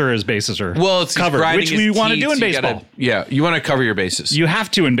make sure his bases are it's covered, grinding which his we want to teeth, do in so you baseball. you want to cover your bases. You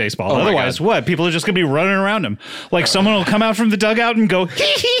have to in baseball. my Otherwise, God. what? People are just going to be running around him. Like someone will come out from the dugout and go, hee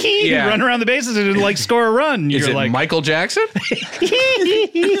hee hee, Yeah. and run around the bases and like score a run. Is You're it like, Michael Jackson?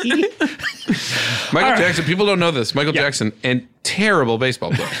 Michael Jackson. People don't know this. Michael Jackson, and terrible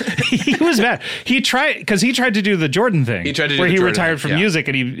baseball player. he was bad. He tried to do the Jordan thing. He tried to do where the he Jordan retired thing, from yeah. music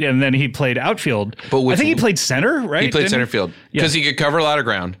and then he played outfield. But with- I think he played center, right? He played Didn't center field because he could cover a lot of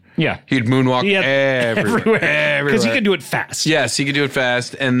ground. Yeah. He'd moonwalk He had- everywhere. because he could do it fast. Yes, he could do it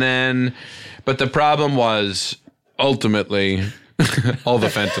fast. And then, but the problem was ultimately all the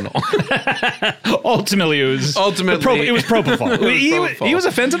fentanyl. Ultimately, it was it was propofol. He was a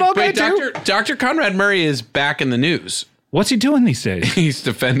fentanyl guy Wait, too. Dr. Conrad Murray is back in the news. What's he doing these days? He's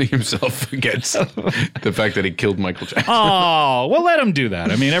defending himself against the fact that he killed Michael Jackson. Oh, well, let him do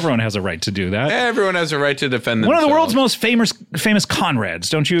that. I mean, everyone has a right to do that. Everyone has a right to defend One themselves. of the world's most famous Conrads,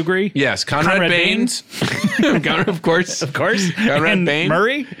 don't you agree? Yes, Conrad Baines. Of course. Of course. Conrad And Baines.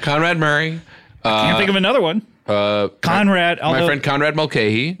 Murray? Conrad Murray. Can't think of another one. Conrad. My friend Conrad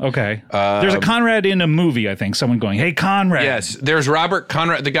Mulcahy. Okay. There's a Conrad in a movie, I think. Someone going, hey, Conrad. Yes, there's Robert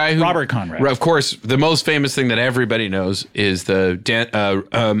Conrad, the guy who... Robert Conrad. Of course, the most famous thing that everybody knows is the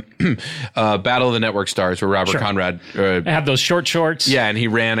Battle of the Network Stars, where Robert Conrad... Have those short shorts. yeah, and he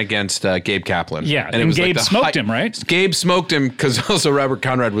ran against Gabe Kaplan. Yeah, it and was Gabe the smoked him, right? Gabe smoked him because also Robert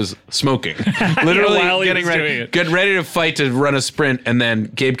Conrad was smoking. Literally while he getting was doing ready, it. getting ready to fight to run a sprint, and then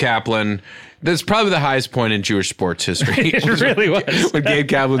Gabe Kaplan... That's probably the highest point in Jewish sports history. It really was. When Gabe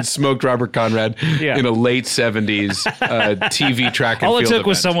Kaplan smoked Robert Conrad Yeah. in a late 70s TV track and All it field took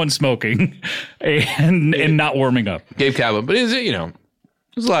was event. someone smoking and not warming up. Gabe Kaplan, but is it,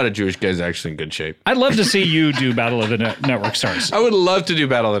 There's a lot of Jewish guys actually in good shape. I'd love to see you do Battle of the Network Stars. I would love to do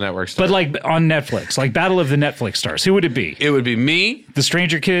Battle of the Network Stars. But like on Netflix, like Battle of the Netflix Stars. Who would it be? It would be me. The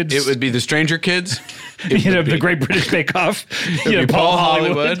Stranger Kids? It would be the Stranger Kids. The Great British Bake Off. Paul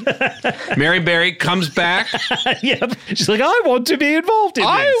Hollywood. Mary Berry comes back. Yep. She's like, I want to be involved in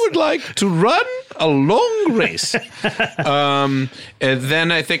this. I would like to run a long race. And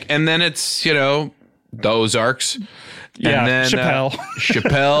then it's, the Ozarks. Yeah, and then,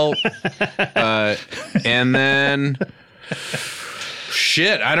 Chappelle. And then...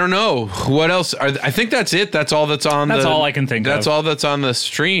 Shit, I don't know. What else? I think that's it. That's all that's on That's all I can think of. That's all that's on the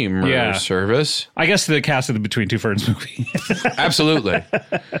stream service. I guess the cast of the Between Two Ferns movie. Absolutely.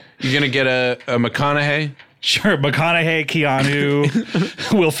 You're going to get a McConaughey? Sure, McConaughey,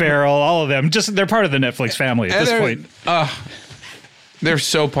 Keanu, Will Ferrell, all of them. They're part of the Netflix family at this point. They're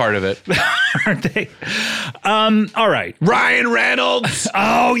so part of it. Aren't they? All right. Ryan Reynolds.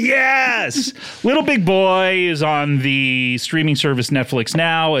 Oh, yes. Little Big Boy is on the streaming service Netflix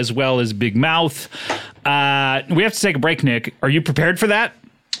now, as well as Big Mouth. We have to take a break, Nick. Are you prepared for that?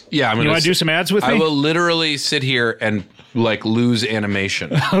 Yeah. You want to do some ads with me? I will literally sit here and lose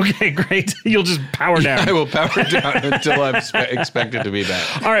animation. Okay, great. You'll just power down. I will power down until I'm expected to be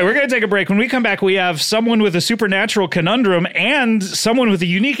back. All right, we're going to take a break. When we come back, we have someone with a supernatural conundrum and someone with a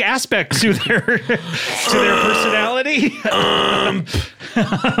unique aspect to their personality.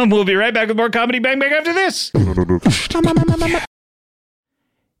 We'll be right back with more Comedy Bang Bang after this. Isn't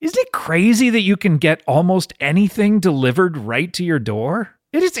it crazy that you can get almost anything delivered right to your door?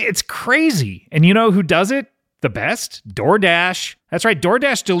 It's crazy. And you know who does it the best? DoorDash. That's right,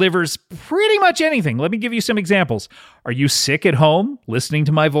 DoorDash delivers pretty much anything. Let me give you some examples. Are you sick at home listening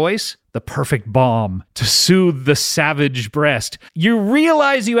to my voice? The perfect balm to soothe the savage breast. You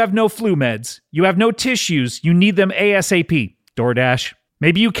realize you have no flu meds. You have no tissues. You need them ASAP. DoorDash.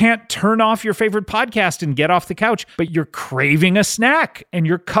 Maybe you can't turn off your favorite podcast and get off the couch, but you're craving a snack and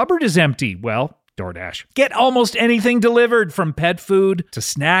your cupboard is empty. Well, DoorDash. Get almost anything delivered, from pet food to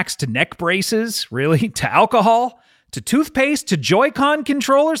snacks to neck braces, really, to alcohol, to toothpaste, to Joy-Con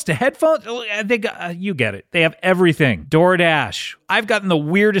controllers, to headphones. You get it. They have everything. DoorDash. I've gotten the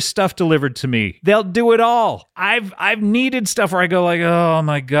weirdest stuff delivered to me. They'll do it all. I've needed stuff where I go like, oh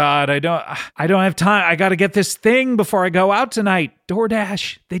my God, I don't have time. I got to get this thing before I go out tonight.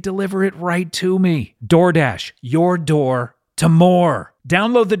 DoorDash. They deliver it right to me. DoorDash. Your door to more.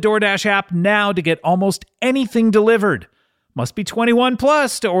 Download the DoorDash app now to get almost anything delivered. Must be 21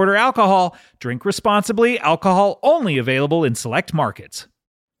 plus to order alcohol. Drink responsibly. Alcohol only available in select markets.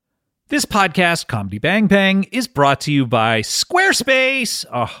 This podcast, Comedy Bang Bang, is brought to you by Squarespace,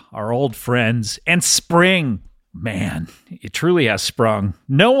 our old friends, and Spring. Man, it truly has sprung.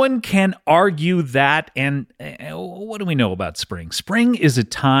 No one can argue that. And what do we know about spring? Spring is a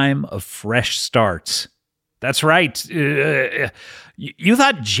time of fresh starts. That's right. You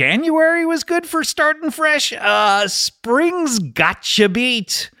thought January was good for starting fresh? Spring's gotcha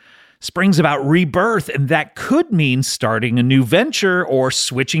beat. Spring's about rebirth, and that could mean starting a new venture or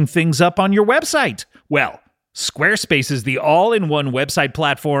switching things up on your website. Well, Squarespace is the all-in-one website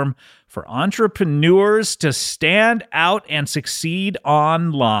platform for entrepreneurs to stand out and succeed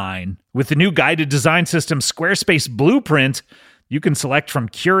online. With the new guided design system, Squarespace Blueprint, you can select from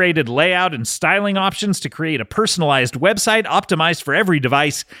curated layout and styling options to create a personalized website optimized for every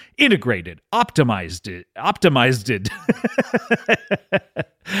device, integrated, optimized.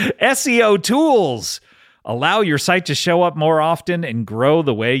 SEO tools allow your site to show up more often and grow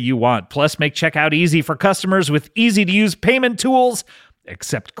the way you want. Plus, make checkout easy for customers with easy-to-use payment tools.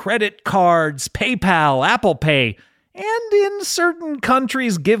 Accept credit cards, PayPal, Apple Pay, and in certain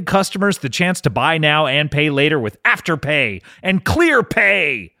countries, give customers the chance to buy now and pay later with Afterpay and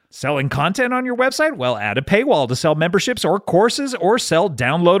ClearPay. Selling content on your website? Well, add a paywall to sell memberships or courses or sell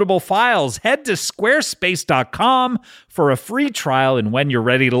downloadable files. Head to squarespace.com for a free trial, and when you're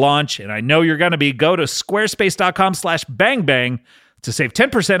ready to launch, and I know you're going to be, go to squarespace.com/bangbang to save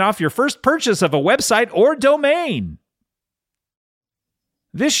 10% off your first purchase of a website or domain.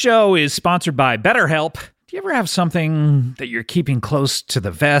 This show is sponsored by BetterHelp. Do you ever have something that you're keeping close to the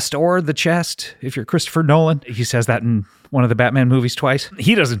vest or the chest? If you're Christopher Nolan, he says that in one of the Batman movies twice.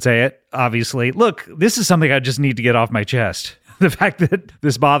 He doesn't say it, obviously. Look, this is something I just need to get off my chest. The fact that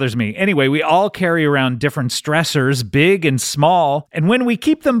this bothers me. Anyway, we all carry around different stressors, big and small, and when we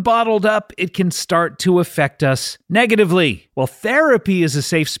keep them bottled up, it can start to affect us negatively. Well, therapy is a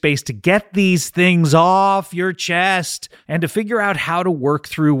safe space to get these things off your chest and to figure out how to work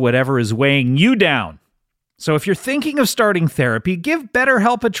through whatever is weighing you down. So if you're thinking of starting therapy, give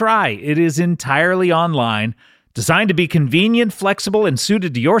BetterHelp a try. It is entirely online, Designed to be convenient, flexible, and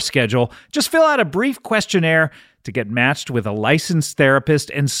suited to your schedule, just fill out a brief questionnaire to get matched with a licensed therapist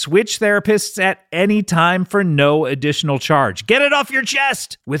and switch therapists at any time for no additional charge. Get it off your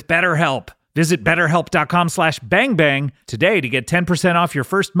chest with BetterHelp. Visit BetterHelp.com/bangbang today to get 10% off your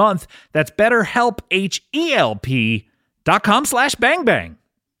first month. That's BetterHelp, HELP.com/bangbang.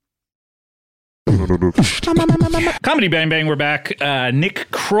 Comedy Bang Bang, we're back. Nick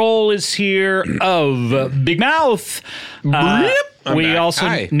Kroll is here of Big Mouth. We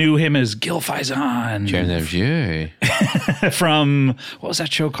also knew him as Gil Faison from, what was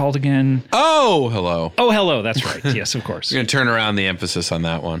that show called again? Oh, hello. Oh, hello. That's right. Yes, of course. We're going to turn around the emphasis on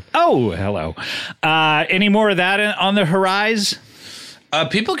that one. Oh, hello. Any more of that on the horizon?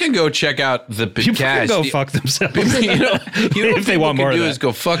 People can go check out the podcast. People can go fuck themselves. If they want more of that. Is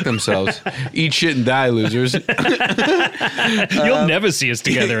go fuck themselves. Eat shit and die, losers. You'll never see us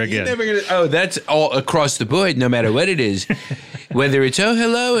together again. That's all across the board, no matter what it is. Whether it's oh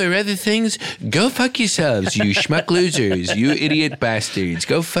hello or other things, go fuck yourselves, you schmuck losers, you idiot bastards.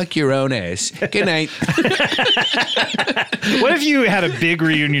 Go fuck your own ass. Good night. What if you had a big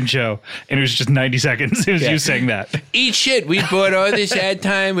reunion show and it was just 90 seconds? It was you saying that. Eat shit. We bought all this ad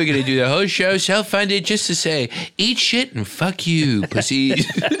time. We're going to do the whole show self-funded just to say, eat shit and fuck you, pussy.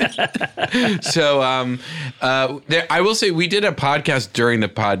 So I will say we did a podcast during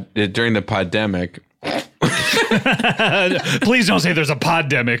the pandemic. Please don't say there's a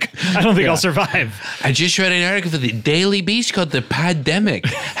poddemic. I don't think I'll survive. I just read an article for the Daily Beast called The Poddemic.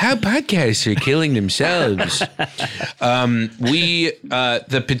 How podcasts are killing themselves. The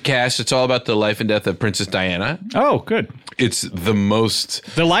podcast, it's all about the life and death of Princess Diana. Oh, good. It's the most...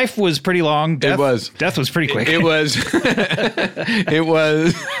 The life was pretty long. Death was pretty quick. It was... It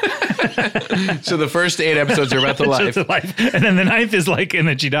was... So the first 8 episodes are about the life. And then the 9th is like, and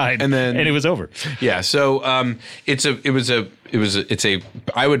then she died. And it was over. Yeah. So I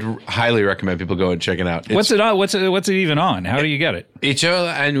would highly recommend people go and check it out. What's it on? What's it even on? How do you get it? It's all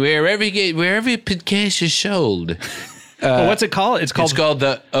and wherever podcast is sold. What's it called? It's called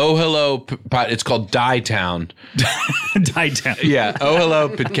the Oh Hello. It's called Die Town. Die Town. Yeah. Oh Hello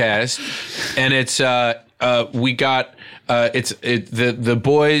podcast, and it's we got. The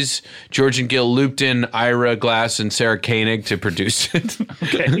boys, George and Gil, looped in Ira Glass and Sarah Koenig to produce it.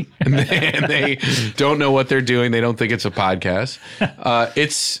 Okay. and they don't know what they're doing. They don't think it's a podcast.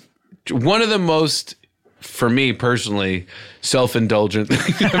 It's one of the most, for me personally, self-indulgent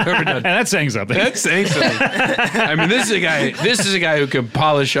things I've ever done. And that's saying something. That's saying something. I mean, this is a guy who can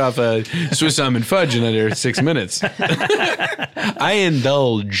polish off a Swiss almond fudge in under 6 minutes. I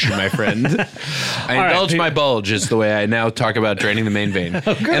indulge, my friend. I indulge my bulge is the way I now talk about draining the main vein.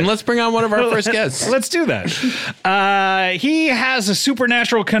 Oh, and let's bring on one of our first guests. Let's do that. He has a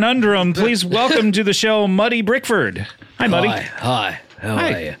supernatural conundrum. Please welcome to the show, Muddy Brickford. Hi, Muddy. Hi. How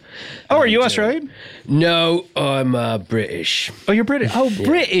are you? Oh, are you Australian? No, I'm British. Oh, you're British. Oh, yeah.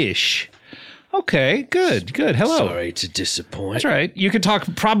 British. Okay, good. Hello. Sorry to disappoint. That's right. You could talk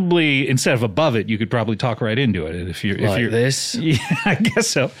probably, instead of above it, you could probably talk right into it if you're this. Yeah, I guess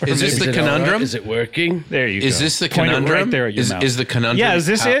so. Is this the conundrum? Right? Is it working? There you go. Is this the conundrum? Right there at your mouth. Is the conundrum? Yeah, is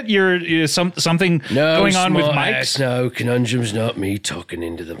this it? You're something going on with mics? No, conundrum's not me talking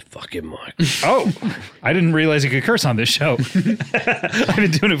into the fucking mic. Oh, I didn't realize you could curse on this show. I've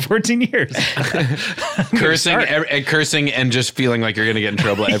been doing it 14 years. Cursing and just feeling like you're going to get in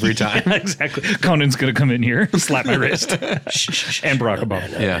trouble every time. Exactly. Conan's going to come in here, slap my wrist. And Barack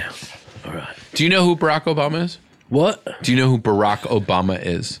Obama. Yeah. All right. Do you know who Barack Obama is? What? Do you know who Barack Obama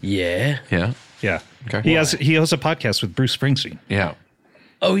is? Yeah. Yeah? Yeah. Okay. He has a podcast with Bruce Springsteen. Yeah.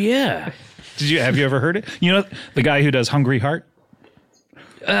 Oh, yeah. Have you ever heard it? You know the guy who does Hungry Heart?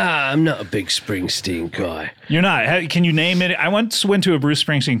 I'm not a big Springsteen guy. You're not. Can you name it? I once went to a Bruce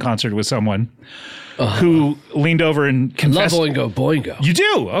Springsteen concert with someone who leaned over and confessed. Love Oingo Boingo. You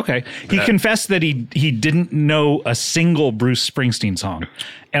do? Okay. He confessed that he didn't know a single Bruce Springsteen song.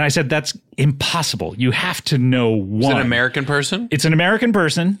 And I said, that's impossible. You have to know one. Is it an American person? It's an American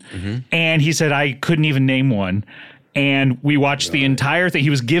person. Mm-hmm. And he said, I couldn't even name one. And we watched the entire thing. He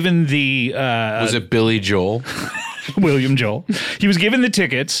was given the... was it Billy Joel? William Joel. He was given the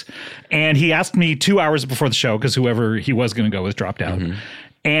tickets, and he asked me 2 hours before the show, because whoever he was going to go with dropped out. Mm-hmm.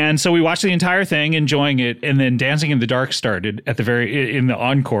 And so we watched the entire thing, enjoying it, and then Dancing in the Dark started at in the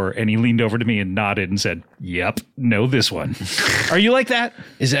encore, and he leaned over to me and nodded and said, "Yep, know this one." Are you like that?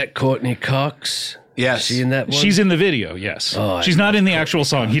 Is that Courtney Cox? Yes. She in that one? She's in the video, yes. Oh, I She's not in the actual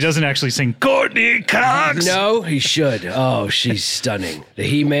song. He doesn't actually sing Courtney Cox. No, he should. Oh, she's stunning. The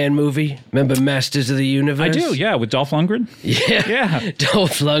He-Man movie. Remember Masters of the Universe? I do, yeah, with Dolph Lundgren. Yeah. Yeah.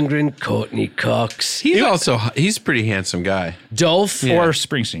 Dolph Lundgren, Courtney Cox. He's a pretty handsome guy. Dolph? Or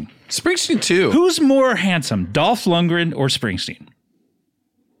Springsteen. Springsteen too. Who's more handsome, Dolph Lundgren or Springsteen?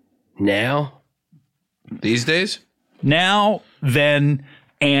 Now? These days? Now, then,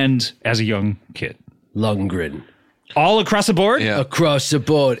 and as a young kid. Lundgren. All across the board? Yeah. Across the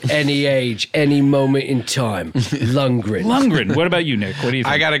board, any age, any moment in time. Lundgren. Lundgren. What about you, Nick? What do you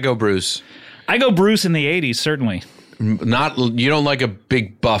think? I gotta go Bruce. I go Bruce in the 80s, certainly. You don't like a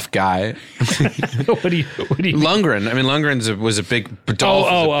big buff guy. What do you Lundgren. I mean, Lundgren was a big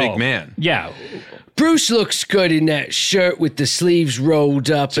Dolph was a big man. Yeah. Bruce looks good in that shirt with the sleeves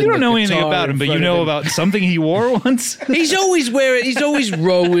rolled up. You don't know anything about him, but you know about something he wore once? He's always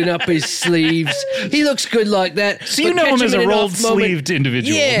rolling up his sleeves. He looks good like that. So you know him as a rolled-sleeved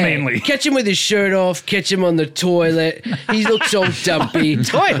individual, mainly. Catch him with his shirt off, catch him on the toilet. He looks all dumpy.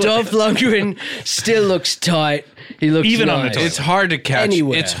 Dolph Lundgren still looks tight. He looks Even on the nice. toilet. It's hard to catch.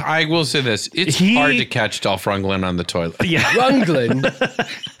 Anywhere. I will say this. It's hard to catch Dolph Lundgren on the toilet. Yeah. Lundgren.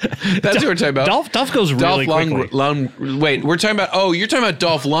 That's what we're talking about. Dolph goes really quickly. Wait, we're talking about. You're talking about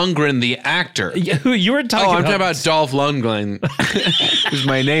Dolph Lundgren, the actor. Yeah, you were talking I'm talking about Dolph Lundgren, who's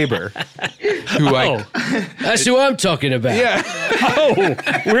my neighbor. That's who I'm talking about. Yeah. Oh,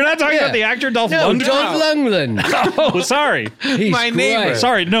 we're not talking about the actor Dolph No, Lundgren? Dolph Lundgren. Oh, sorry. He's My neighbor. great.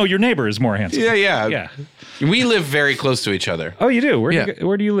 Sorry, no, your neighbor is more handsome. Yeah. Yeah. We live very close to each other. Oh, you do?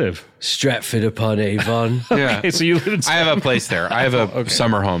 Where do you live? Stratford upon Avon. Yeah. Okay, so you live in I have a place there. I have a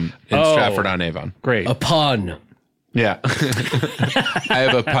summer home in Stratford on Avon. Great. Upon. Yeah. I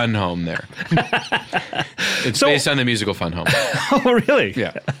have a pun home there. It's based on the musical Fun Home. Oh, really?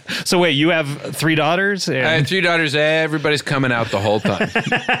 Yeah. So wait, you have 3 daughters? I have 3 daughters. Everybody's coming out the whole time.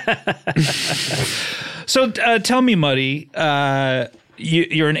 So tell me, Muddy,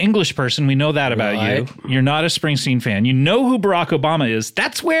 you're an English person. We know that about you. You're not a Springsteen fan. You know who Barack Obama is.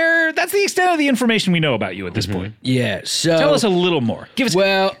 That's the extent of the information we know about you at this point. Yeah, so... Tell us a little more. Give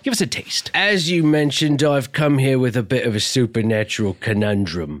us a taste. As you mentioned, I've come here with a bit of a supernatural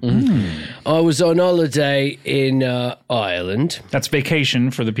conundrum. I was on holiday in Ireland. That's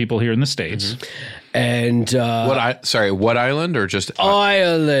vacation for the people here in the States. And what island or just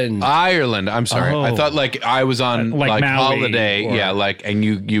Ireland? Ireland. I'm sorry. Oh. I thought like I was on Like like Maui holiday. or- Yeah, like and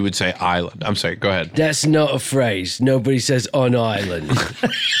you would say island. I'm sorry. Go ahead. That's not a phrase. Nobody says on island.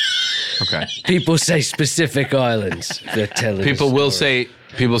 Okay. People say specific islands. They're telling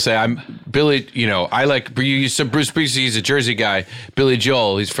People say I'm Billy. You know, I like you said Bruce Springsteen. He's a Jersey guy. Billy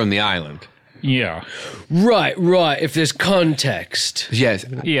Joel. He's from the island. Yeah. Right. If there's context. Yes.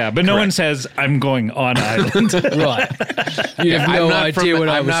 Yeah, but no one says, I'm going on island. Right. You have no idea what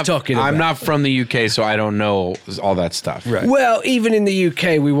I was talking about. I'm not from the UK, so I don't know all that stuff. Right. Well, even in the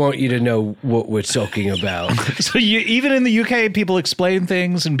UK, we want you to know what we're talking about. So even in the UK, people explain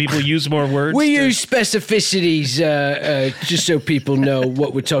things and people use more words. We use specificities just so people know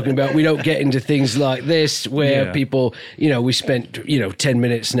what we're talking about. We don't get into things like this where people, we spent, 10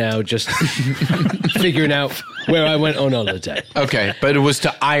 minutes now just figuring out where I went on holiday. Okay, but it was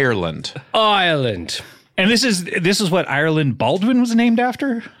to Ireland. Ireland. And this is what Ireland Baldwin was named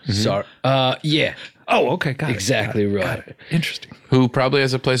after? Sorry. Yeah. Oh, okay, got it. Exactly right. Interesting. Who probably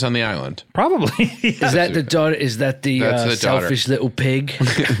has a place on the island. Probably. Is that the daughter? Is that the That's the daughter. selfish little pig?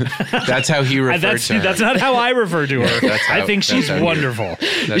 That's how he referred to her. That's not how I refer to her. how- I think she's that's how wonderful.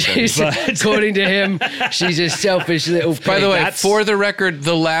 According to him, she's a selfish little pig. By the way, for the record,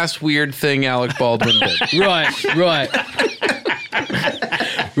 the last weird thing Alec Baldwin did. Right.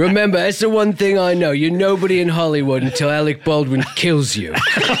 Remember, that's the one thing I know. You're nobody in Hollywood until Alec Baldwin kills you.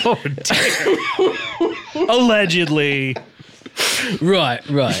 Oh, dear. Allegedly. Right.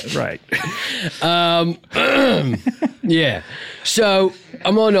 Yeah. So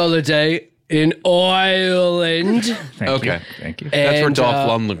I'm on holiday in Ireland. Thank you. That's where And, Dolph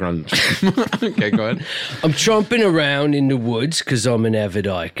Lundgren. Okay, go ahead. I'm tromping around in the woods because I'm an avid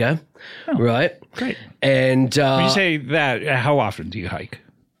hiker. Right? Great. And When you say that, how often do you hike?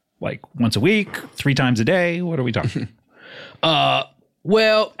 Like once a week, 3 times a day? What are we talking?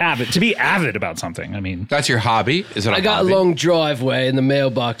 well, To be avid about something. I mean, That's your hobby? Is it a I got hobby? a long driveway and the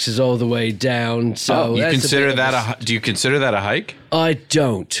mailbox is all the way down. So You that's consider a bit of that do you consider that a hike? I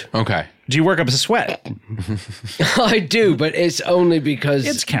don't. Okay. do you work up a sweat? I do, but it's only because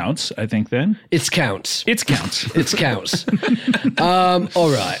It counts, I think, then. it counts. It counts. It counts. All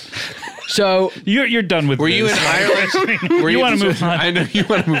right. So You're done with Were you in this. Ireland? Were You wanna move on. I know you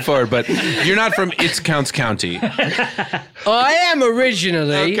want to move forward, but you're not from It's Counts County. I am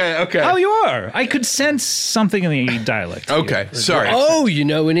originally. Okay. Oh, you are. I could sense something in the dialect. Okay, sorry. Oh, you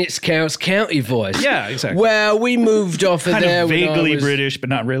know, in its county voice. Yeah, exactly. Well, we moved off of Kind there of when I vaguely was- British, but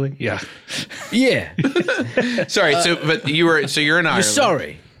not really. Yeah. Yeah. Sorry. But you're in Ireland.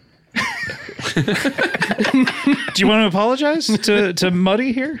 Sorry. Do you want to apologize to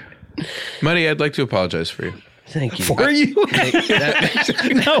Muddy here? Muddy, I'd like to apologize for you. Thank you. For you? No,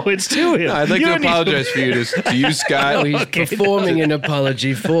 it's to him. I'd like You to don't need apologize for you to you, Scott. Oh, he's performing an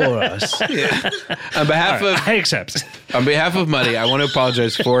apology for us. On behalf of I accept. Muddy, I want to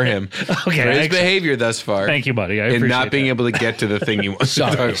apologize for him Okay, for I his accept. behavior thus far. Thank you, buddy. I and appreciate not being that. able to get to the thing you want to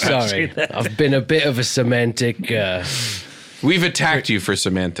talk about. Sorry. I've been a bit of a semantic. We've attacked you for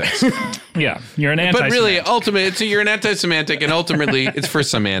semantics. Yeah, you're an anti. But really, ultimately, you're an anti-semantic, and ultimately, it's for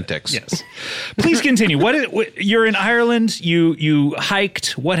semantics. Yes. Please continue. You're in Ireland. You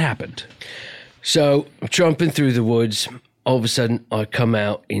hiked. What happened? So, I'm tromping through the woods. All of a sudden, I come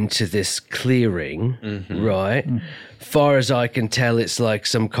out into this clearing, right? Far as I can tell, it's like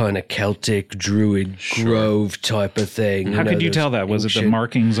some kind of Celtic druid grove type of thing. How could you tell that? Was it the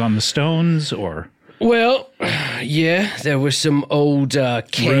markings on the stones or? Well, yeah, there were some old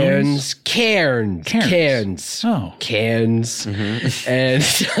cairns. Oh. Cairns. And,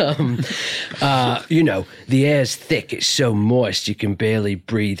 you know, the air's thick. It's so moist you can barely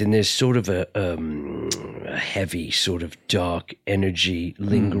breathe. And there's sort of a heavy, sort of dark energy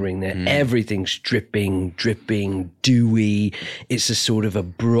lingering there. Everything's dripping, dewy. It's a sort of a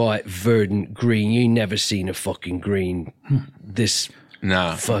bright, verdant green. You never seen a fucking green this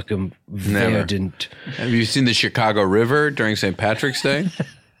No. fucking Never. verdant. Have you seen the Chicago River during St. Patrick's Day?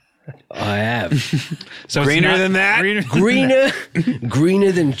 I have. So it's Greener not- than that?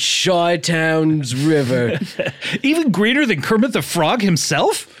 greener than Chi-Town's river. Even greener than Kermit the Frog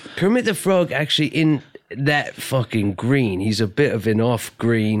himself? Kermit the Frog actually in that fucking green. He's a bit of an off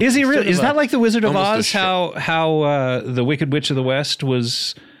green. Is he really? Is that like the Wizard of almost a Oz? How the Wicked Witch of the West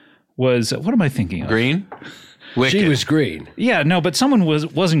was? What am I thinking of? Green? Wicked. She was green. Yeah, no, but someone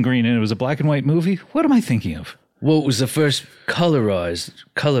wasn't green, and it was a black and white movie. What am I thinking of? Well, it was the first color.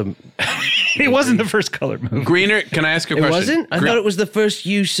 It wasn't the first colored movie. Greener. Can I ask a It question? wasn't? I thought it was the first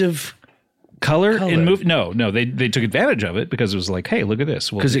use of... Color in Color. movie? No, they took advantage of it because it was like, hey, look at this.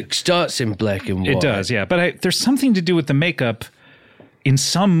 Because it starts in black and white. It does, yeah. But there's something to do with the makeup in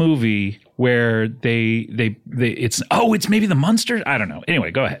some movie where it's maybe the Munsters. I don't know. Anyway,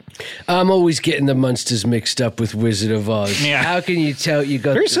 go ahead. I'm always getting the monsters mixed up with Wizard of Oz. Yeah. How can you tell you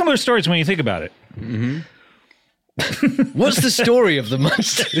got... Very similar stories when you think about it. What's the story of the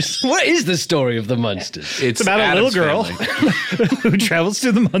monsters? What is the story of the monsters? It's It's about a Addams little girl Family. who travels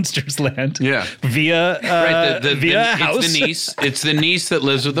to the Munsters land. Yeah. Via via a house It's the niece. It's the niece that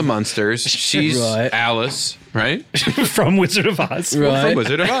lives with the Munsters. She's Right. Alice, right? from Wizard of Oz. Right. From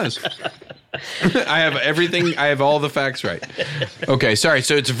Wizard of Oz. I have everything. I have all the facts right. Okay, sorry.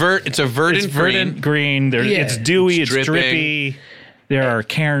 So it's a verdant It's green. verdant green. Yeah. It's dewy. It's It's dripping. drippy. There are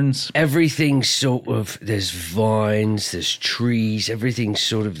cairns. Everything's sort of... There's vines, there's trees, everything's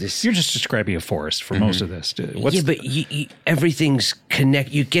sort of this... You're just describing a forest for most of this. What's yeah, but everything's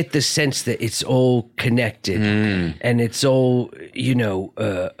connect. You get the sense that it's all connected, and it's all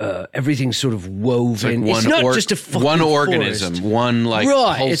everything's sort of woven. It's not just a fucking one forest. organism, one like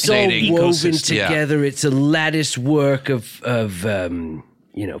Right, it's all pulsating woven ecosystem. Yeah. together. It's a lattice work of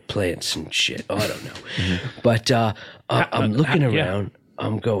plants and shit. I don't know, but I'm looking around.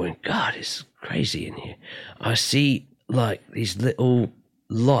 I'm going, God, it's crazy in here. I see like these little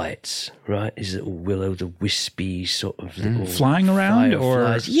lights, right? These little will-o'-the-wispy sort of little Flying around, or-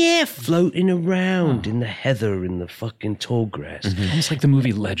 fireflies. Yeah, floating around in the heather in the fucking tall grass. almost like the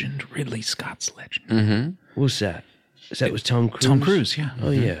movie Legend, Ridley Scott's Legend. What's that? Is that was Tom Cruise? Tom Cruise, yeah. Oh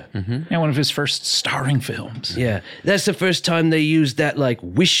yeah. Yeah, one of his first starring films. Yeah, that's the first time they used that like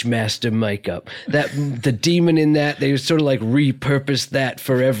Wishmaster makeup. That the demon in that they sort of like repurposed that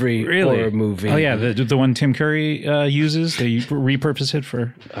for every horror movie. Oh yeah, the one Tim Curry uses. They repurpose it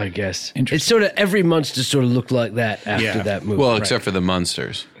for. I guess Interesting. it's sort of every monster sort of looked like that after Yeah. that movie. Well, except for the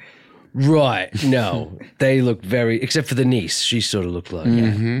Munsters. right? No, they looked very. Except for the niece, she sort of looked like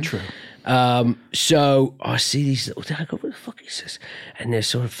that. True. So I see these little. I go, what the fuck is this? And they're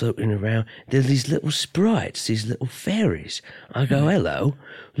sort of floating around. They're these little sprites, these little fairies. I go, hello,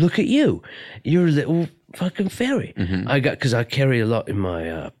 look at you. You're a little fucking fairy. Because I carry a lot in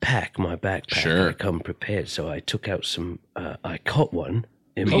my backpack. Sure. I come prepared. So I took out some. I caught one.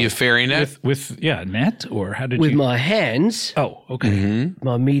 You fairy net? with net, or how did With you? my hands, Oh, okay.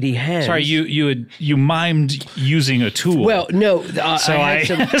 my meaty hands. Sorry, you mimed using a tool. Well, no. so I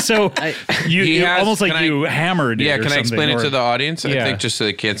had some, so you He has- almost like can I- you hammered it. Yeah, or can I explain something, it to or- the audience? I Yeah. think just so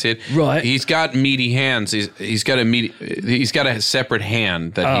they can't see it. Right. He's got meaty hands. He's got a separate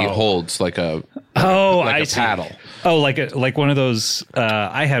hand that he holds like a Oh, like I a see. paddle. Oh, like one of those.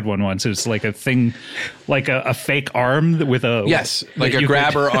 I had one once. It was like a thing, like a fake arm with a Yes, like that a you could-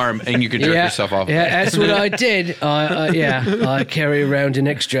 grabber arm, and you could jerk yeah, yourself off. Yeah, that's what I did. I carry around an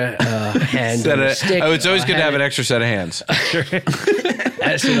extra hand. Set and a it- stick. it's always good to have it. an extra set of hands.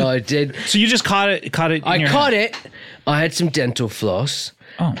 That's what I did. So you just caught it. In I your caught hand. it. I had some dental floss.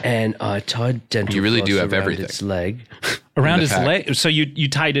 Oh. And I tied dental You really floss do have around everything. its leg. around the his pack. leg. So you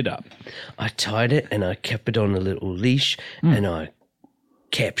tied it up. I tied it and I kept it on a little leash and I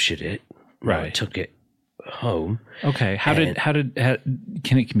captured it. I Right. took it home. Okay. How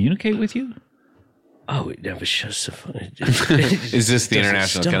can it communicate with you? Oh, it never shuts the phone. Is this the Doesn't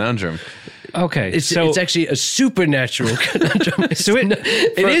international stop. conundrum? Okay. It's so actually a supernatural conundrum. So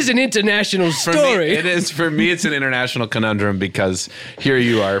it is an international For me, story. it is. For me, it's an international conundrum because here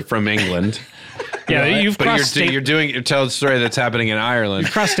you are from England, yeah, you've but crossed you're telling a story that's happening in Ireland,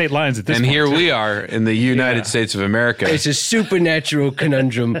 crossed state lines at this and point. here we are in the United States of America. It's a supernatural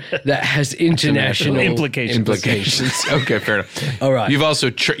conundrum that has international Implications. Implications. Okay, fair enough. All right. You've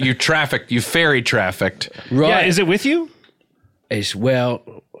also you ferry trafficked. Right. Yeah. Is it with you? It's,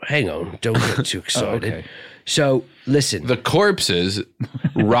 well, hang on. Don't get too excited. okay. So, listen. The corpses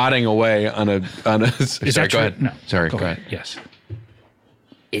rotting away on a. Is Sorry, that go true? ahead. No. Sorry, Go go ahead. Yes.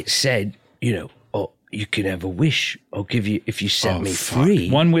 It said, oh, you can have a wish. I'll give you, if you set me fuck. free.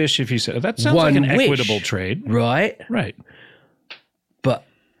 One wish. If you said that sounds One like an wish. equitable trade. Right? Right. But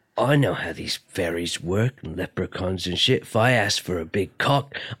I know how these fairies work and leprechauns and shit. If I ask for a big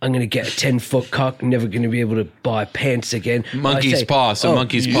cock, I'm going to get a 10-foot cock, never going to be able to buy pants again. Monkey's I say, paw, some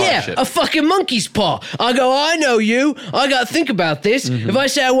monkey's paw Yeah, shit. a fucking monkey's paw. I go, I know you. I got to think about this. Mm-hmm. If I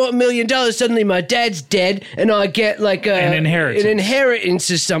say I want $1 million, suddenly my dad's dead and I get like An inheritance. An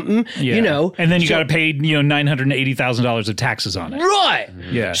inheritance or something, Yeah. And then you got to pay $980,000 of taxes on it. Right.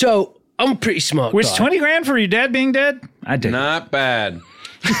 Yeah. So I'm a pretty smart Which guy. 20 grand for your dad being dead? I did. Not bad.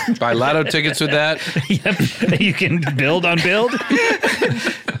 Buy lotto tickets with that. Yep. You can build on build.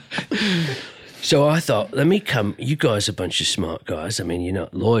 So I thought, let me come. You guys are a bunch of smart guys. I mean, you're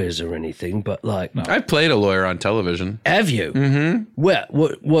not lawyers or anything, but like, I've played a lawyer on television have you? Mm-hmm.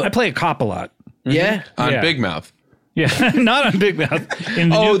 What? I play a cop a lot. Yeah. on Yeah. Big Mouth. Yeah, not on Big Mouth. In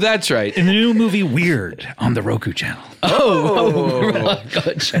the Oh, new, that's right. in the new movie Weird on the Roku channel. Right,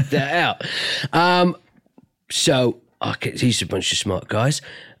 gotta check that out. So okay, these are a bunch of smart guys.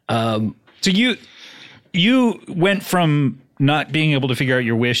 So you went from not being able to figure out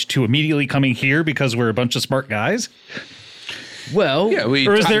your wish to immediately coming here because we're a bunch of smart guys? Well, Yeah, we.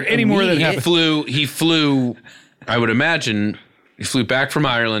 Or is there any more that he happened? flew. I would imagine he flew back from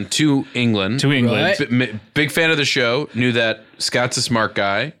Ireland to England. To England. Right. Big fan of the show. Knew that Scott's a smart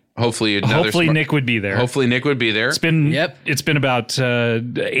guy. Hopefully, Hopefully Nick would be there. Hopefully, Nick would be there. It's been Yep. It's been about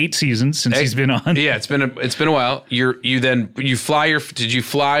 8 seasons since he's been on. Yeah, it's been a while. Did you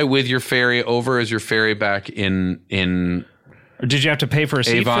fly with your ferry over? Is your ferry back in? Or did you have to pay for a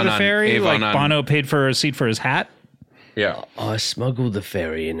seat Avon for the on- ferry? Avon Like on- Bono paid for a seat for his hat? Yeah. I smuggled the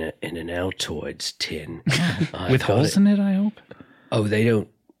ferry in an Altoids tin With holes in it, I hope. Oh, they don't.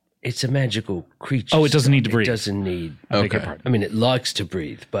 It's a magical creature. Oh, it doesn't need to It breathe. doesn't need. Okay. I mean, it likes to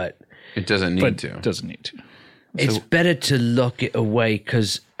breathe, but It doesn't need But to. doesn't need to. it's better to lock it away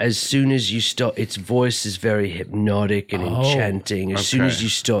because as soon as you start, its voice is very hypnotic and enchanting. As soon as okay. you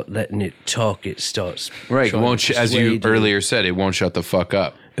start letting it talk, it starts. Right. It trying won't. to As you persuade earlier said, it won't shut the fuck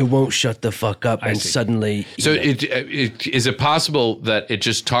up. It won't shut the fuck up, and see. suddenly. So you know, is it possible that it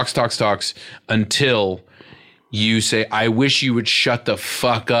just talks until you say, "I wish you would shut the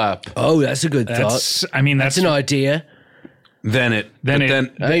fuck up." oh, that's a good thought. That's, I mean, That's an idea. Then it. Then but it-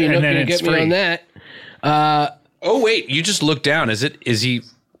 then. Oh, you're And not then going to it's get me free. on that. Oh wait! You just look down. Is he?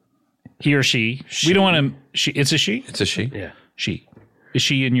 he or she. We don't want to. It's a she. It's a she. Yeah. She. Is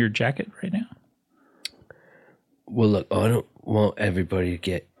she in your jacket right now? Well, look, I don't want everybody to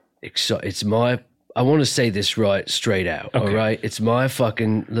get excited. It's my. I want to say this right straight out. All right, it's my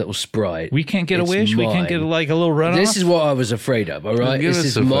fucking little sprite. We can't get It's a wish. We can't mine. get like a little runoff. This is what I was afraid of. All right, Give this us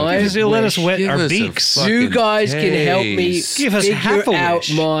is a my. fucking- because he'll let us wish. wet Give our us a beaks. fucking You guys can help me taste. Give us figure half a out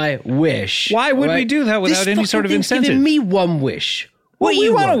wish. my wish. Why would all we do that without This any sort of fucking incentive? Giving me one wish. What Well, do we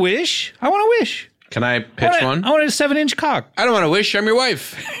you want want? a wish. I want a wish. Can I pitch one? I want a 7-inch cock. I don't want to wish. I'm your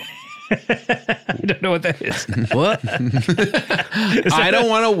wife. I don't know what that is. What? I don't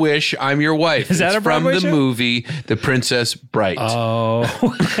want to wish I'm your wife. Is that It's a from Broadway the show? movie The Princess Bright? Oh.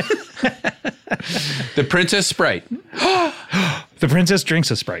 The Princess Sprite. The princess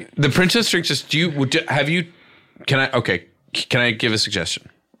drinks a Sprite. The Princess drinks this. Can I give a suggestion?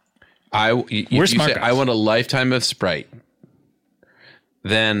 We're smart guys. I want a lifetime of Sprite.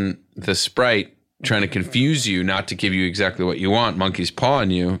 Then the Sprite, trying to confuse you, not to give you exactly what you want, monkey's paw on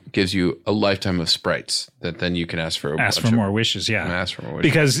you, gives you a lifetime of Sprites that then you can ask for. Ask for more wishes, yeah. Ask for more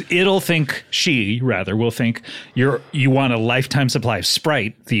wishes. Because it'll think, will think you want a lifetime supply of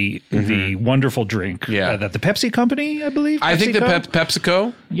Sprite, the wonderful drink that the Pepsi company, I believe. I think the PepsiCo?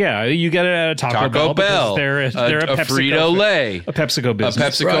 PepsiCo. Yeah, you get it at Taco Bell. Bell. They're a PepsiCo, Frito-Lay. a PepsiCo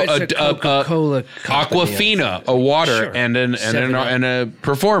business. Right, it's a Coca-Cola company, Aquafina, a water Sure. and a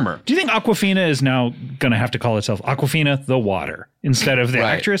performer. Do you think Aquafina is now going to have to call itself Aquafina the Water instead of the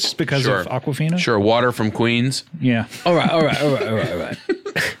Right. actress because of Aquafina? Sure, water from Queens. Yeah. All right.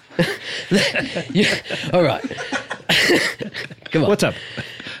 Yeah, all right. Come on. What's up?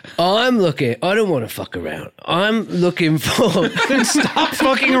 I don't want to fuck around. I'm looking for. Then stop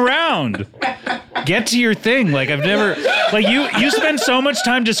fucking around. Get to your thing. Like you spend so much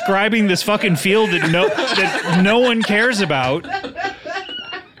time describing this fucking field that no one cares about.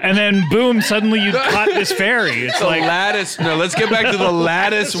 And then boom, suddenly you caught this fairy. It's The like lattice. No, let's get back to the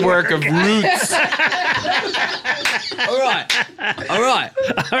lattice work of roots. All right.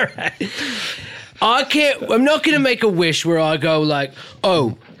 I'm not going to make a wish where I go like,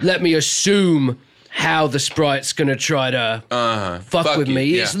 oh, let me assume how the Sprite's going to try to fuck with you, me.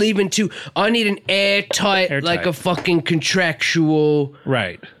 yeah. It's leaving I need an airtight, like a fucking contractual.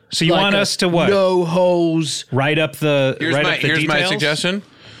 right. So you like want a us to what? No holes. Write up the Here's my details? suggestion.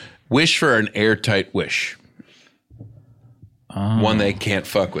 Wish for an airtight wish. One they can't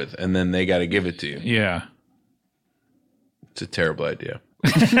fuck with, and then they got to give it to you. Yeah. It's a terrible idea.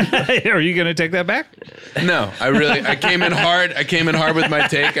 Are you going to take that back? No, I came in hard. I came in hard with my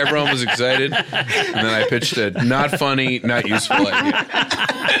take. Everyone was excited. And then I pitched a not funny, not useful idea.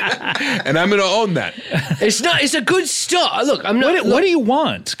 And I'm going to own that. It's a good start. Look, I'm not. What do you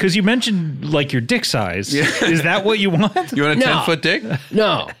want? Because you mentioned like your dick size. Yeah. Is that what you want? You want a No. 10-foot dick?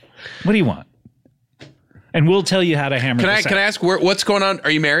 No. What do you want? And we'll tell you how to hammer Can I this out. ask what's going on?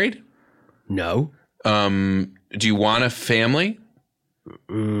 Are you married? No. Do you want a family?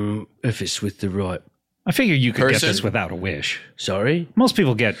 If it's with the right. I figure you could get Person? this without a wish. Sorry. Most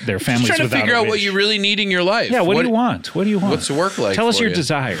people get their families Just trying to without figure a out wish. what you really need in your life. Yeah, what do you want? What do you want? What's the work like? Tell us for your you?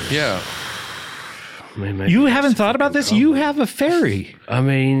 desires. Yeah. Maybe You that's haven't thought about this? You have a fairy. I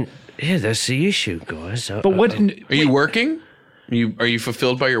mean, yeah, that's the issue, guys. But what? Are you working? Are you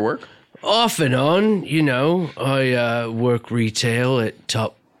fulfilled by your work? Off and on, I work retail at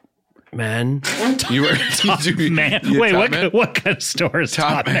Top Man. You were Man, you wait, Top Man? what kind of store is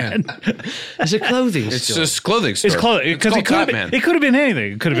Top Man. It's a clothing It's store. just clothing store. It's close because called Top Man. it could have been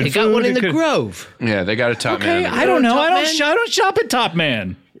anything. It could have been They got food, one in it the could- Grove. Yeah, they got a Top Okay, Man. I don't know. Top I don't Man? shop at Top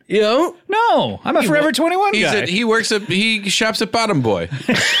Man. You know? No, I'm a Forever 21 guy. He shops at Bottom Boy.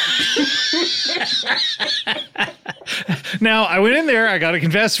 Now, I went in there, I got to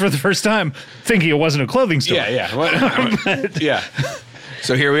confess for the first time, thinking it wasn't a clothing store. Yeah. Yeah.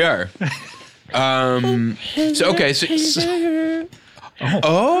 So here we are. I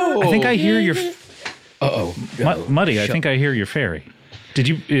think I hear your... Uh-oh. Muddy, I think I hear your fairy. Did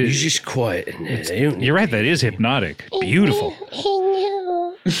you... You're just quiet in there. They don't need- You're right, that is hypnotic. Beautiful.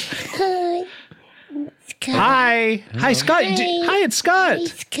 Hello. Hi. Scott. Hi, Scott. Hi, it's Scott. Hey,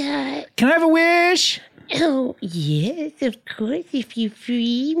 Scott. Can I have a wish? Oh, yes, of course, if you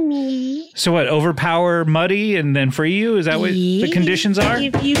free me. So what, overpower Muddy and then free you? Is that what the Yes, conditions are?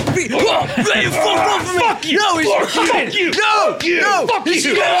 If you free Fuck you! No, fuck you! No! No! Fuck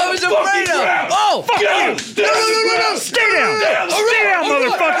you! I was afraid of. Oh! Fuck you! No! Stay down! Stay down,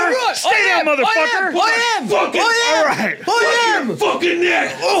 motherfucker! Stay down, motherfucker! I am! All right. I am! Fucking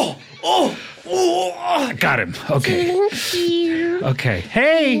neck. I got him. Okay. Thank you. Okay.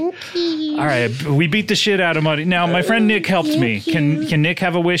 Hey. All right. We beat the shit out of Muddy. Now, my friend Nick helped me. Can Nick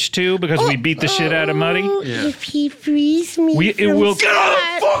have a wish too? Because we beat the shit out of Muddy. Oh, if he frees me It from will. Get on the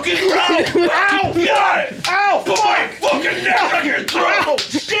fucking ground! Ow! Got it! Ow! Put my fucking neck on your throat!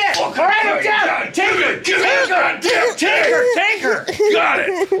 Shit! All right, I'm down! Take her! Give me a goddamn take her! Take her. Got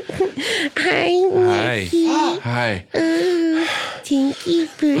it! Hi, Hi. Thank you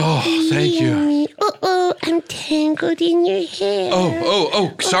for Oh, thank you. freeing me. Oh, Oh, I'm tangled in your hair.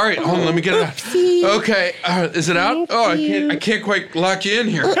 Oh, sorry. Hold on, let me get it out. Oopsie. Okay, is it out? Thank I can't quite lock you in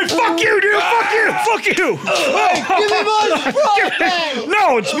here. Fuck you, dude! Fuck you! Give me my Sprite back!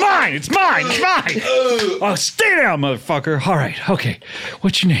 No, it's mine! It's mine! Oh, stay down, motherfucker! All right, okay.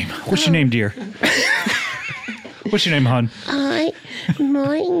 What's your name? What's your name, dear? What's your name, hon?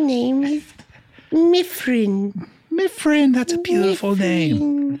 My name is Mifrin. Mifrin, that's a beautiful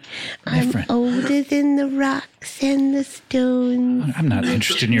name. I'm Mifrin. older than the rocks and the stones. I'm not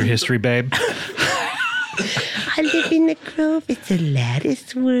interested in your history, babe. I live in the Grove. It's a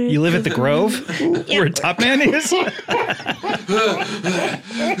lattice work. You live at the Grove? Where Top Man is?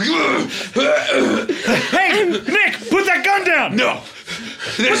 Hey, Nick, put that gun down! No.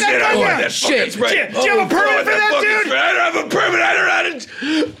 This that shit, I gun want down. that fucking Sprite. Do you have a permit for that, dude? I don't have a permit. I don't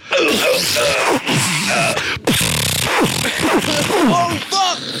Oh,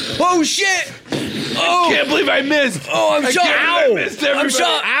 fuck! Oh, shit! Oh, can't believe I missed. oh, I'm shot! I missed everybody. I'm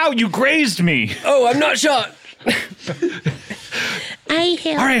shot! Ow, you grazed me. Oh, I'm not shot! I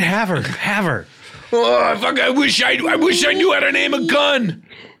have. All right, have her. Oh, fuck, I wish I knew how to name a gun.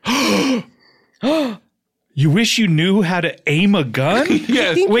 You wish you knew how to aim a gun?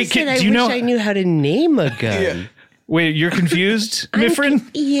 Yes. Wait, Said I do you wish know? I knew how to name a gun. Wait, you're confused, Mifrin?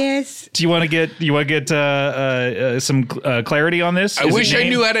 Yes. Do you want to get some clarity on this? I wish I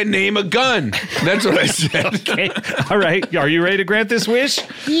knew how to name a gun. That's what I said. Okay. All right. Are you ready to grant this wish?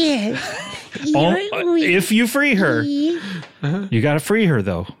 Yes. If you free her, you got to free her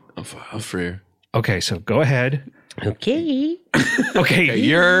though. I'll free her. Okay, so go ahead. Okay. Okay,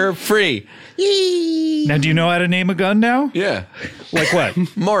 You're free. Yay. now do you know how to name a gun now? Yeah. Like what?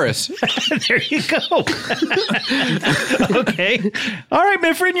 Morris. There you go. Okay. All right,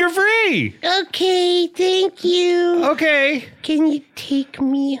 Mifrin, you're free. Okay, thank you. Okay. Can you take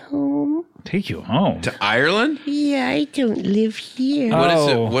me home? Take you home. To Ireland? Yeah, I don't live here. What is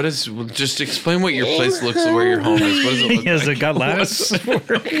it? Oh. What is? Just explain what your place looks like, where your home is. What does it look Has like? it got lattice?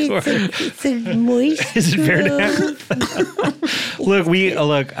 It's a moist Is it fair to grove. Look,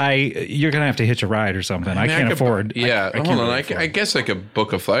 you're gonna have to hitch a ride or something. I can't could- afford. Yeah, I hold can't on. really I afford. guess I could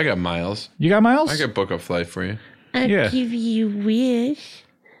book a flight. I got miles. You got miles? I could book a flight for you. I'll Yeah. give you a wish.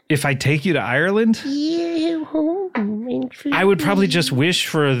 If I take you to Ireland, Yeah, home and food. I would probably just wish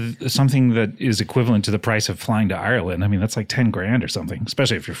for something that is equivalent to the price of flying to Ireland. I mean, that's like 10 grand or something,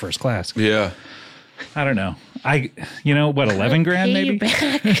 especially if you're first class. Yeah. I don't know. 11 grand Pay you maybe?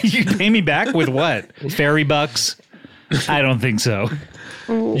 back. You pay me back with what? Ferry bucks? I don't think so.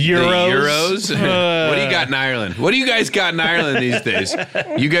 Euros? The euros? What do you got in Ireland? What do you guys got in Ireland these days?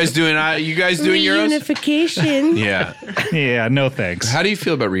 You guys doing euros? Reunification. Yeah. Yeah, no thanks. How do you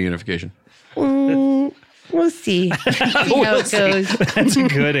feel about reunification? We'll see. See how it goes. That's a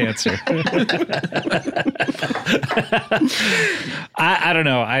good answer. I don't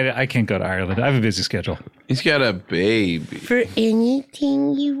know. I can't go to Ireland. I have a busy schedule. He's got a baby. For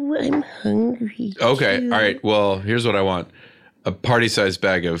anything you, I'm hungry. Okay. too. All right. Well, here's what I want: a party-sized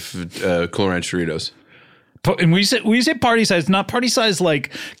bag of Cool Ranch Doritos. And when you say party size, not party size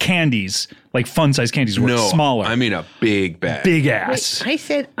like candies, like fun size candies, where it's smaller. I mean a big bag. Big ass. I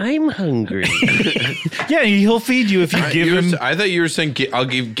said I'm hungry. Yeah, he'll feed you if you give him. I thought you were saying I'll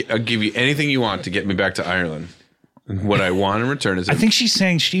give you anything you want to get me back to Ireland. What I want in return is I think she's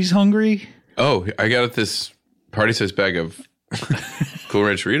saying she's hungry. I got this party-sized bag of Cool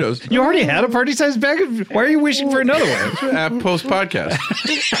Ranch Doritos. You already had a party size bag of. Why are you wishing for another one? At post podcast.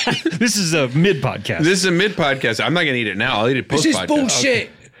 This is a mid podcast. This is a mid podcast. I'm not gonna eat it now. I'll eat it post This podcast. is bullshit.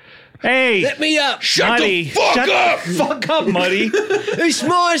 Hey, Let me up. Muddy, fuck up! Fuck up, Muddy. It's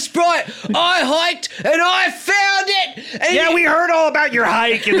my Sprite. I hiked and I found it. And Yeah, we heard all about your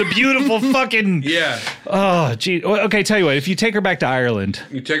hike and the beautiful fucking. Yeah. Oh, gee. Okay, tell you what. If you take her back to Ireland,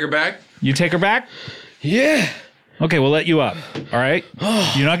 You take her back? you take her back. Yeah. Okay, we'll let you up. All right.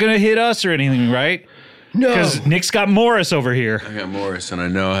 You're not gonna hit us or anything, right? No. Because Nick's got Morris over here. I got Morris and I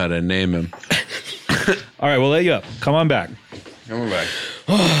know how to name him. All right, we'll let you up. Come on back. Come on back.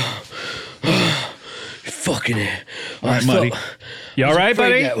 Fucking it. All right, Muddy. You all right,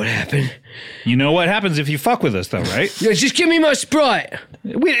 buddy? That would happen. You know what happens if you fuck with us, though, right? Yeah, just give me my Sprite.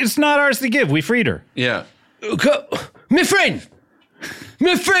 It's not ours to give. We freed her. Yeah. My friend.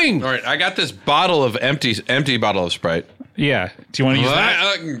 My friend. All right. I got this bottle of empty bottle of Sprite. Yeah. Do you want to use that?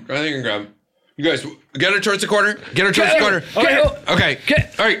 I think I can grab. You guys, get her towards the corner. Get her towards the corner. Okay.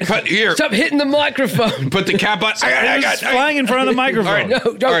 All right. Put here. Stop hitting the microphone. Put the cap on. I got. It's flying in front of the microphone. All right. No,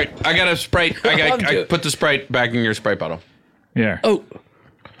 don't. All right. I got a Sprite. I'm I good. put the Sprite back in your Sprite bottle. Yeah. Oh,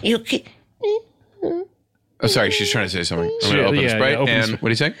 You can, Oh, sorry. She's trying to say something. I'm gonna Yeah, open the yeah, Sprite. open And Sprite. what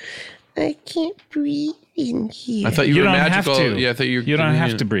do you say? I can't breathe in here. I thought you, You were don't magical. have to. Yeah, I thought You don't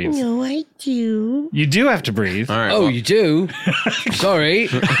have to breathe. No, I do. You do have to breathe. All right. Oh, well, you do? Sorry.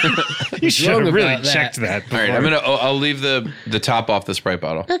 You should wrong have really about that? checked that. all right. I'll leave the top off the Sprite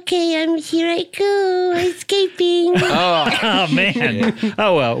bottle. Okay, here I go, escaping. Oh, man.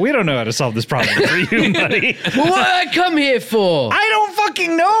 Oh, well, we don't know how to solve this problem for you, buddy. Well, what did I come here for? I don't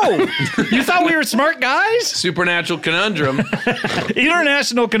fucking know. You thought we were smart guys? Supernatural conundrum.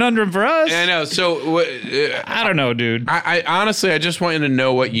 International conundrum for us. I know. So, I don't know, dude. I honestly, I just want you to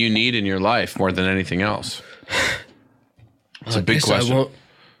know what you need in your life more than anything else. It's a big Guess question. I want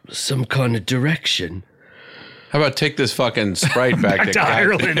some kind of direction. How about take this fucking Sprite back to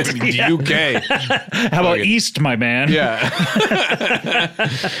Ireland. Yeah. UK? How about East, my man? Yeah.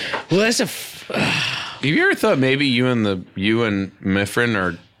 Well, that's Have you ever thought maybe you and Mifrin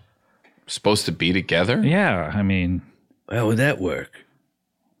are supposed to be together? Yeah, I mean, how would that work?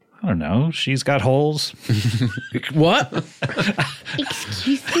 I don't know. She's got holes. What?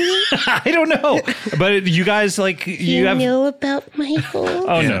 Excuse me? I don't know. But you guys, like, you have... know about my hole?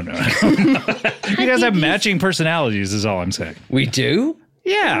 Oh, no. You guys have matching personalities is all I'm saying. We do?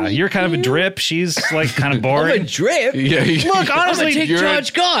 Yeah, you're kind of a drip. She's, like, kind of I'm boring. a drip. Yeah. Look, honestly, I'm a take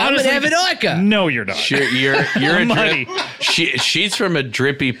charge guy. I'm an avid hiker. No, you're not. You're a Muddy. drip. She's from a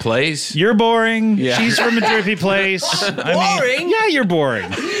drippy place. You're boring. Yeah. She's from a drippy place. Boring? Yeah, you're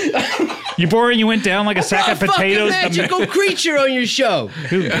boring. You're boring. You went down like a sack of potatoes. Fucking magical creature on your show.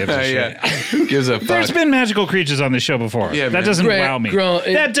 Who gives a shit? Yeah. Who gives a fuck? There's been magical creatures on this show before. Yeah, that man. doesn't Grant- wow me. Grant-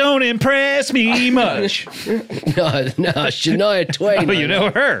 That don't impress me much. No, Shania Twain. Oh, you know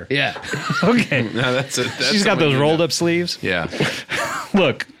her? Yeah. Okay. No, that's She's got those rolled up sleeves. Yeah.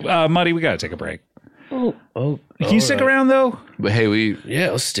 Look, Muddy, we got to take a break. Oh. Can you stick around, though? But hey, we Yeah,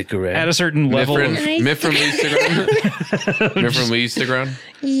 I'll stick around. At a certain level of... Miffrin, will you stick around? Miffrin, will you stick around?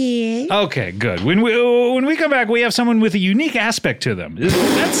 Yes. Okay, good. When we come back, we have someone with a unique aspect to them.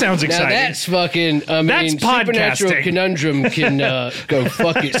 That sounds Now exciting. that's fucking. I That's mean, Supernatural podcasting. Conundrum can go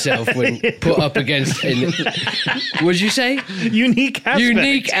fuck itself when put up against. What'd you say? unique aspect.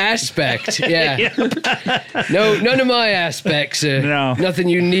 Unique aspect. Yeah. No, none of my aspects. No. Nothing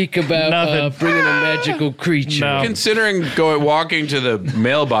unique about Nothing. bringing a magical creature. No. Considering walking to the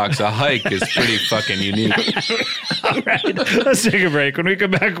mailbox, a hike is pretty fucking unique. All right, let's take a break. When we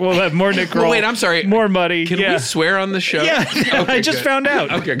come back, we'll have more Nick Kroll. Wait, I'm sorry. More Muddy. Can yeah. we swear on the show? Yeah, Okay, I just good. found out.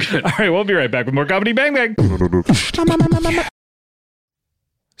 Okay, good. All right, we'll be right back with more Comedy Bang Bang.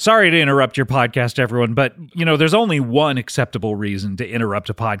 Sorry to interrupt your podcast, everyone, but, there's only one acceptable reason to interrupt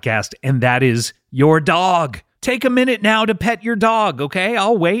a podcast, and that is your dog. Take a minute now to pet your dog, okay?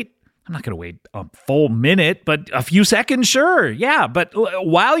 I'll wait. I'm not going to wait a full minute, but a few seconds, sure. Yeah, but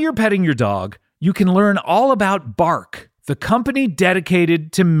while you're petting your dog, you can learn all about Bark, the company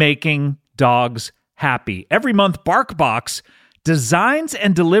dedicated to making dogs happy. Every month, BarkBox designs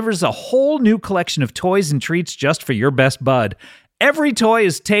and delivers a whole new collection of toys and treats just for your best bud. Every toy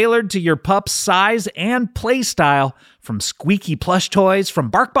is tailored to your pup's size and play style, from squeaky plush toys from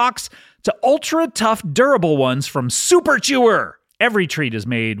BarkBox to ultra-tough durable ones from Super Chewer. Every treat is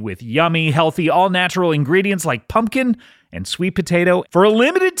made with yummy, healthy, all-natural ingredients like pumpkin and sweet potato. For a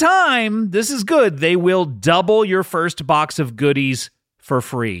limited time, this is good, they will double your first box of goodies for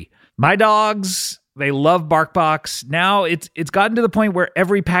free. My dogs, they love BarkBox. Now it's gotten to the point where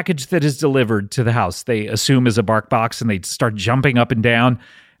every package that is delivered to the house, they assume is a BarkBox, and they start jumping up and down.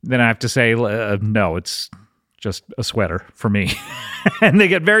 Then I have to say, no, it's just a sweater for me. And they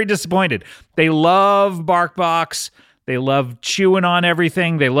get very disappointed. They love BarkBox. They love chewing on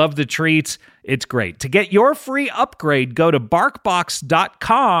everything. They love the treats. It's great. To get your free upgrade, go to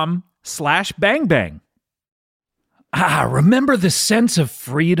barkbox.com/bangbang. Remember the sense of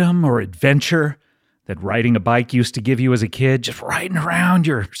freedom or adventure that riding a bike used to give you as a kid? Just riding around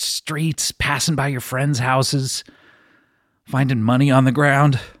your streets, passing by your friends' houses, finding money on the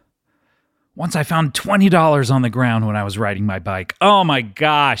ground. Once I found $20 on the ground when I was riding my bike. Oh my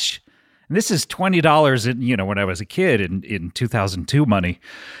gosh. And this is $20 when I was a kid in 2002 money.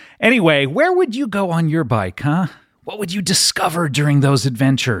 Anyway, where would you go on your bike, huh? What would you discover during those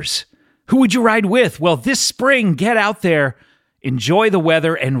adventures? Who would you ride with? Well, this spring, get out there, enjoy the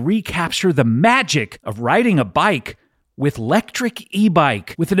weather, and recapture the magic of riding a bike with Lectric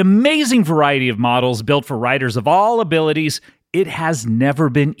e-Bike. With an amazing variety of models built for riders of all abilities, it has never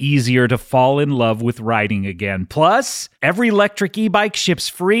been easier to fall in love with riding again. Plus, every Lectric e-Bike ships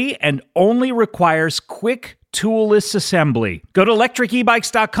free and only requires quick toolless assembly. Go to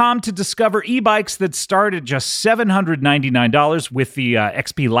electricebikes.com to discover e-bikes that start at just $799 with the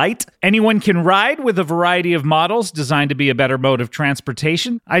XP Lite. Anyone can ride with a variety of models designed to be a better mode of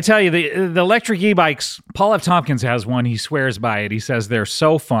transportation. I tell you, the electric e-bikes, Paul F. Tompkins has one. He swears by it. He says they're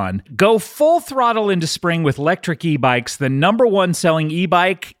so fun. Go full throttle into spring with electric e-bikes, the #1 selling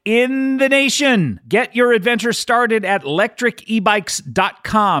e-bike in the nation. Get your adventure started at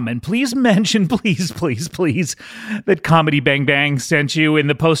electricebikes.com. And please mention, please, that Comedy Bang Bang sent you in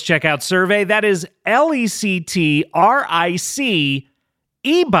the post-checkout survey. That is LECTRIC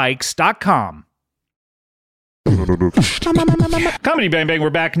ebikes.com. Comedy Bang Bang, we're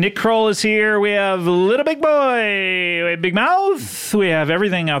back. Nick Kroll is here. We have Little Big Boy. We have Big Mouth. We have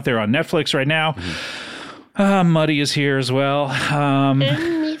everything out there on Netflix right now. Muddy is here as well. And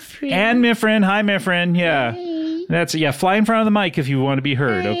Mifrin. Hi, Mifrin. Yeah. That's fly in front of the mic if you want to be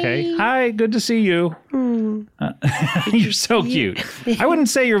heard, okay? Hi, good to see you. You're so cute. I wouldn't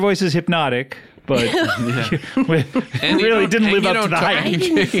say your voice is hypnotic, but really didn't live up to the hype. I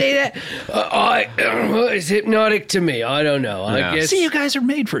didn't say that. It's hypnotic to me. I don't know. Yeah. I guess. See, you guys are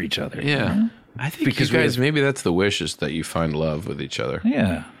made for each other. Yeah. I think because you guys, maybe that's the wish is that you find love with each other.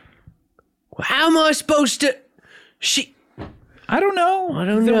 Yeah. How am I supposed to... I don't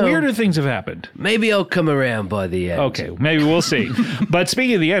know. The weirder things have happened. Maybe I'll come around by the end. Okay, maybe we'll see. But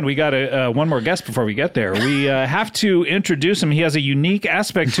speaking of the end, we got one more guest before we get there. We have to introduce him. He has a unique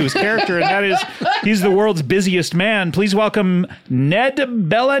aspect to his character, and that is he's the world's busiest man. Please welcome Ned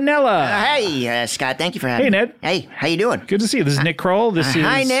Bellanella. Hey, Scott. Thank you for having me. Hey, Ned. Hey, how you doing? Good to see you. This is Nick Kroll. This is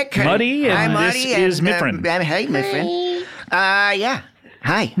hi, Nick. Muddy, and hi, Muddy, this is Mifrin. Hey, Mifrin. Yeah.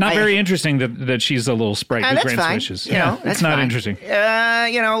 Hi. Not very interesting that she's a little sprite with that's grand fine. swishes. That's not fine. interesting. The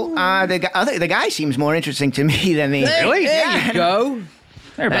guy seems more interesting to me than the. Really? There you go.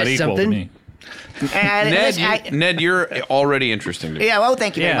 They're about That's equal to something. me. Ned, you're already interesting to me. Yeah, well,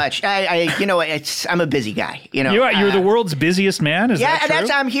 thank you very Yeah. much. I'm a busy guy. You're the world's busiest man. Is that true?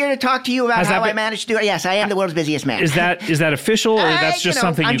 I'm here to talk to you about Has that how I been- managed to do it. Yes, I am the world's busiest man. Is that official, or that's just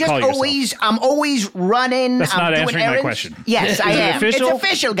something you call yourself? I'm always running. That's I'm not doing answering my errands. question. Yes, I Is it am. official? It's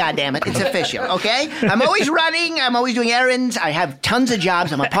official, goddammit. It's official, okay? I'm always running. I'm always doing errands. I have tons of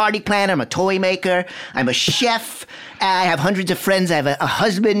jobs. I'm a party planner. I'm a toy maker. I'm a chef. I have hundreds of friends. I have a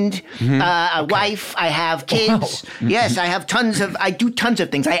husband, a wife. I have kids. Wow. Yes, I do tons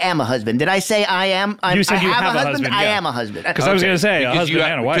of things. I am a husband. Did I say I am? You said I you have have a husband. I yeah. am a husband. Because I was going to say a husband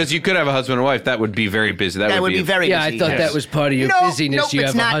and a wife. Because you could have a husband and wife. That would be very busy. That would be very Yeah, busy. I thought that was part of your busyness. You it's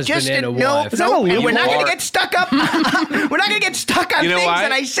have a not. husband Just and a no, wife. no, illegal? we're not going Or- to get stuck up. We're not going to get stuck on You know things why?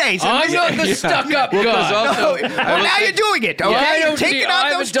 that I say. So I'm not the stuck-up Well, 'cause guy. also- well, now you're doing it, okay? I You're don't taking see- on I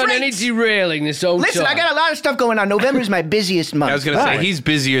those haven't done any traits. derailing this whole Listen, time. I got a lot of stuff going on. November is my busiest month. I was going to say he's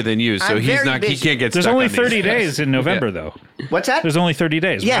busier than you, so I'm he's very not. He busy. can't get. There's stuck only on these 30 things. days in November, Yeah. though. What's that? There's only 30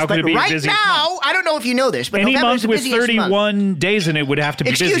 days. Yes, How but could it be right busy? now, I don't know if you know this, but Any November month is the with busiest 31 month. days in it would have to be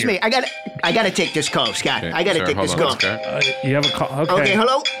Excuse busier. me, I got to take this call, Scott. Okay, I got to sorry, take hold this on, call. Scott. You have a call. Okay. Okay,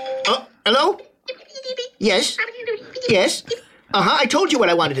 hello? Hello? Yes? Yes? Uh-huh, I told you what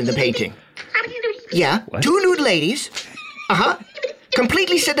I wanted in the painting. Yeah, What? 2 nude ladies. Uh-huh.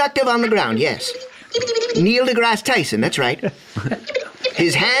 Completely seductive on the ground, yes. Neil deGrasse Tyson, that's right.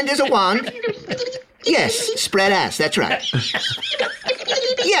 His hand is a wand. Yes, spread ass, that's right.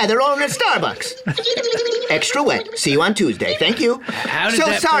 Yeah, they're all in at Starbucks. Extra wet. See you on Tuesday. Thank you. How did So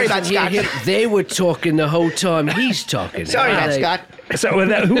that sorry person about hear Scott. him? They were talking the whole time he's talking. Sorry How about they- Scott. So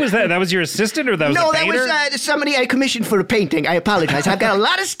who was that? That was your assistant, or that was No, a that painter? was somebody I commissioned for a painting. I apologize. I've got a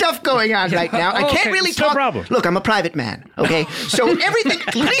lot of stuff going on right now. I Okay, can't really it's no talk. problem. Look, I'm a private man, okay? So everything,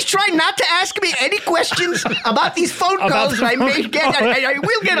 please try not to ask me any questions about these phone About calls the that I phone may get. call. I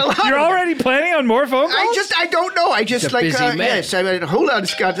will get a lot You're of them. already planning on more phone calls? I don't know. I just He's a busy man. yes. Hold on,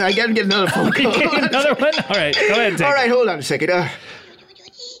 Scott. I gotta get another phone call. Another one? All right, go ahead and take All right, it. hold on a second.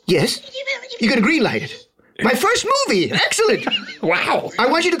 Yes? You got a green light. My first movie. Excellent. Wow. I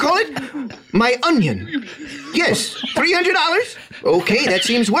want you to call it My Onion. Yes, $300? Okay, that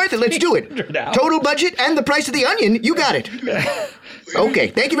seems worth it. Let's do it. $300. Total budget and the price of the onion. You got it. Okay,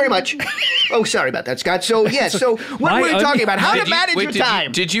 thank you very much. Oh, sorry about that, Scott. So, yes, so what My were we talking Onion- about? How Did to you- manage wait, your did you-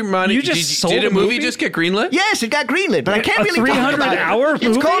 time. Did you run? You just sold did a a movie movie? just get greenlit? Yes, it got greenlit, but I can't really talk about it. $300 It's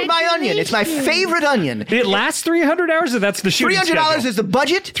movie? called My Onion. It's my favorite onion. It lasts 300 hours, or that's the shooting $300 schedule? is the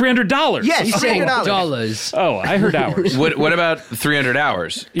budget? $300? Yes, He's saying $300. dollars. Oh, I heard hours. What about 300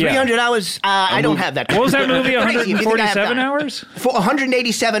 hours? Yeah. $300, I don't have that. What was that movie, Crazy if you think I have 147 that. hours? For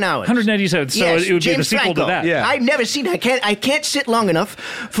 187 hours. 187, so Yes, it would be the James sequel Franco. to that. Yeah. I've never seen it. I can't sit long enough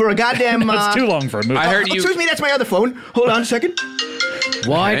for a goddamn. That's too long for a movie. I heard you. Excuse me, that's my other phone. Hold on a second.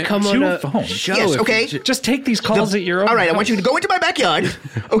 Why Okay. come on Two a phones. show? Yes, if okay. you Just take these calls at your own. All right, I want you to go into my backyard.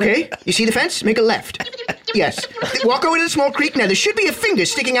 Okay? You see the fence? Make a left. Yes. Walk over to the small creek. Now, there should be a finger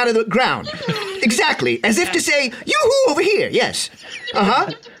sticking out of the ground. Exactly. As if to say, yoo-hoo, over here. Yes.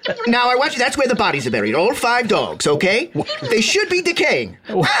 Uh-huh. Now, I want you, that's where the bodies are buried. All 5 dogs, okay? They should be decaying.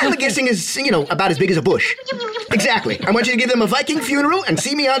 I'm guessing is, about as big as a bush. Exactly. I want you to give them a Viking funeral and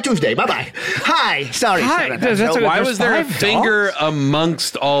see me on Tuesday. Bye-bye. Hi. Sorry. Hi. about that. That's Why there's was there a 5 finger dogs?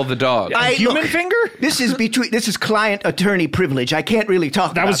 amongst all the dogs? Human finger? This is client-attorney privilege. I can't really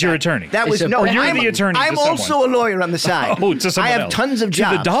talk That about was your attorney. That was, Or no, you're I'm the attorney to I'm someone. also a lawyer on the side. Oh, to someone I have else. tons of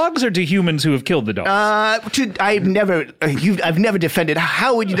jobs. To the dogs or to humans who have killed the dogs? I've never defended.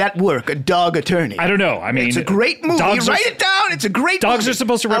 How would that work? A dog attorney. I don't know. I mean, It's a great movie. dogs Write it down. It's a great Dogs movie. are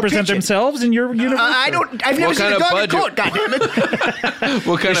supposed to I'll represent pitch it. themselves in your universe? I've never What seen kind a of dog budget? in court, goddammit.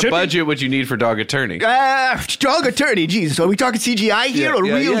 What kind should of be. budget would you need for dog attorney? Dog attorney, Jesus. Are we talking CGI here or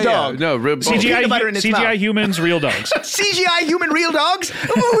real dog? No, peanut butter in its CGI mouth. humans, real dogs. CGI human real dogs?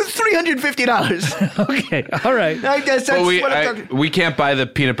 Ooh, $350. Okay, all right. I guess that's Well, what I'm talking. we can't buy the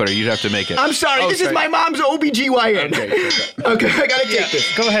peanut butter. You'd have to make it. I'm sorry, this is my mom's OBGYN. Okay, I gotta take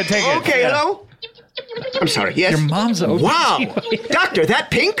this. Go ahead, take it. Okay, Yeah. hello? I'm sorry, yes? Your mom's OBGYN. Wow! Doctor,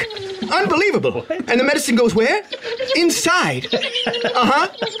 that pink? Unbelievable. And the medicine goes where? Inside. Uh-huh.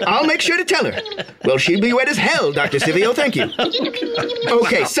 I'll make sure to tell her. Well, she'll be wet as hell, Dr. Sivio, thank you.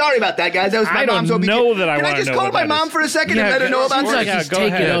 Okay, sorry about that, guys. That was my I don't mom's OBGYN. know that I Can wanna I just know call what my that mom is. for a second Yeah, and let her know about Sounds this? like Yeah, he's go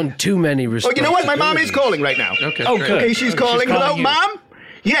taking ahead. on too many Oh, responsibilities. you know what? My mom is calling right now. Okay. Oh, great. good. Okay, she's calling. Hello, calling you. Mom?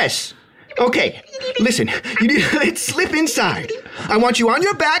 Yes. Okay, listen, you need to slip inside. I want you on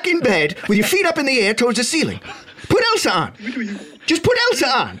your back in bed with your feet up in the air towards the ceiling. Put Elsa on. Just put Elsa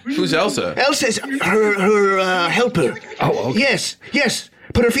on. Who's Elsa? Elsa's her helper. Oh, okay. Yes.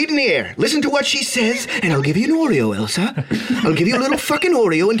 Put her feet in the air. Listen to what she says, and I'll give you an Oreo, Elsa. I'll give you a little fucking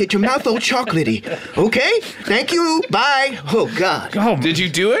Oreo and get your mouth all chocolatey. Okay? Thank you. Bye. Oh, God. Oh, Did you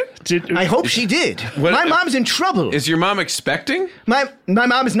do it? I hope she did. What- My mom's in trouble. Is your mom expecting? My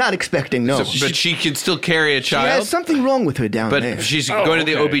mom is not expecting, no. But she can still carry a She has child. something wrong with her down there. But she's going to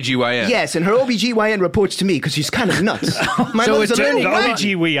the OBGYN. Yes, and her OBGYN reports to me because she's kind of nuts. My So mother's a attorney- little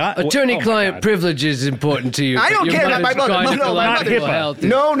nut. Attorney-client privilege is important to you. I but don't your care about my mother's mother. No, my gynecological mother. health is-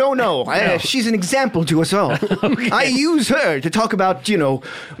 No. She's an example to us all. I use her to talk about,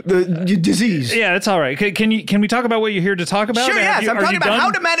 the disease. Yeah, it's all right. Can we talk about what you're here to talk about? Sure, yes. I'm talking about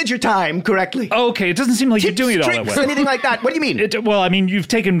how to manage your time correctly. Okay, it doesn't seem like you're doing it all that tricks, well. anything like that. What do you mean? Well, I mean, you've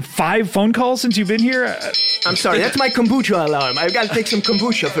taken 5 phone calls since you've been here. I'm sorry. That's my kombucha alarm. I've got to take some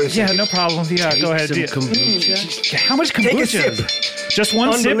kombucha first. Yeah, no problem. Yeah, go ahead. Some Yeah. kombucha. How much kombucha? Take a is sip. it? Just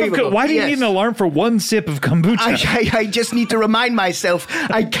one sip? Unbelievable. Why do you Yes. need an alarm for one sip of kombucha? I just need to remind myself.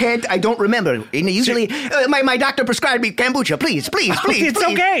 I don't remember. And usually, my doctor prescribed me kombucha. Please. It's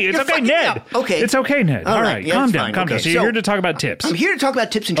okay. It's You're okay, fucking Ned. up. Okay. It's okay, Ned. All All right. right. Yeah, Calm it's down. fine. Calm down. Okay, So you're so- here to talk about tips. I'm here to talk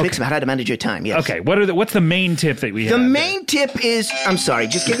about tips and tricks about how to manage your time. Yes. Okay. What's the main tip that we have? The main tip is. I'm sorry.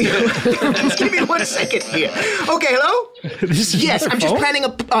 Just give me 1 second here. Okay. Hello. This is Yes, another I'm just phone? planning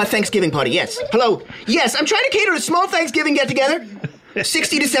a Thanksgiving party. Yes. Hello. Yes, I'm trying to cater a small Thanksgiving get together.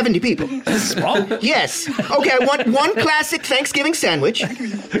 60 to 70 people. Small. Yes. Okay, I want one classic Thanksgiving sandwich.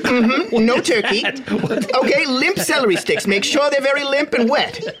 No turkey. Okay, limp celery sticks. Make sure they're very limp and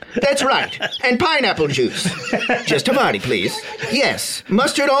wet. That's right. And pineapple juice. Just Havarti, please. Yes.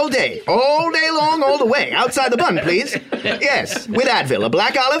 Mustard all day. All day long, all the way. Outside the bun, please. Yes. With Advil. A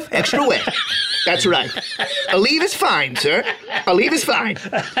black olive, extra wet. That's right. Olive is fine, sir. Olive is fine.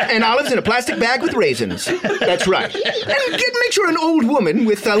 And olives in a plastic bag with raisins. That's right. And make sure an old woman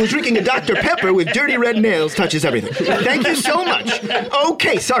who's drinking a Dr. Pepper with dirty red nails touches everything. Thank you so much.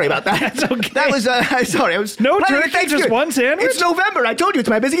 Okay, sorry about that. That's okay. That was, sorry, I was... No planning turkey, Thanksgiving. just one sandwich? It's November. I told you it's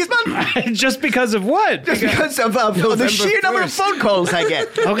my busiest month. Just because of what? Just because of the sheer number of 1st. phone calls I get.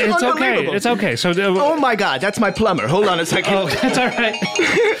 Okay, it's okay. Unbelievable. It's okay. So, Oh my God, that's my plumber. Hold on a second. oh, that's all right.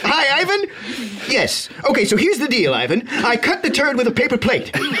 Hi, Ivan? Yes. Okay, so here's the deal, Ivan. I cut the turd with a paper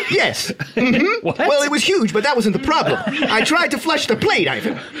plate. Yes. What? Well, it was huge, but that wasn't the problem. I tried to flush the plate,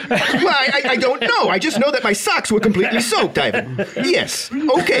 Ivan. Well, I don't know. I just know that my socks were completely soaked, Ivan. Yes.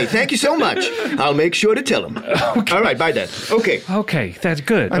 Okay, thank you so much. I'll make sure to tell him. Okay. All right, bye, Dad. Okay. Okay, that's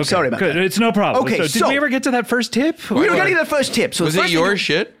good. I'm Okay, sorry about good. that. It's no problem. Okay, Did so- we ever get to that first tip? We don't get to the first tip. So Was the it first your thing-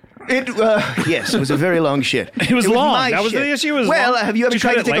 shit? Yes, it was a very long shit. It was long. my That was shit. the issue. It was Well, long. have you ever Did you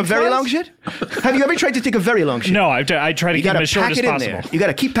tried cut to it take a very long lengthwise? shit? Have you ever tried to take a very long shit? No, I try to You keep them gotta as short pack as it in possible. there. You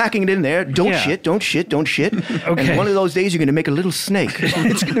gotta keep packing it in there. Don't Yeah. shit, don't shit, don't shit. Okay. And one of those days you're gonna make a little snake.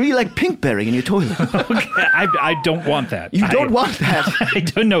 It's gonna be like Pinkberry in your toilet. Okay, I don't want that. You don't want that. I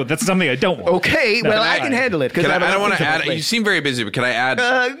don't know. That's something I don't want. Okay, well I can handle it. 'Cause I have don't enough want things to on my add. plate. You seem very busy, but can I add?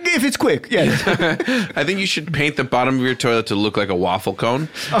 If it's quick, yes. I think you should paint the bottom of your toilet to look like a waffle cone,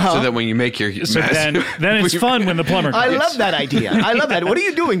 so that when you make your So then it's fun when the plumber comes. I love that idea. I love that. What are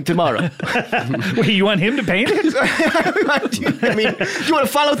you doing tomorrow? Wait, you want him to paint it? I mean, do you want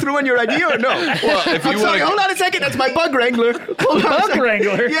to follow through on your idea or no? Well, if you I'm sorry, wanna- hold on a second. That's my bug wrangler. Hold on a Bug second.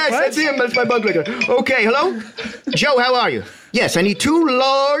 wrangler? Yes, What? that's him. That's my bug wrangler. Okay, hello? Joe, how are you? Yes, I need 2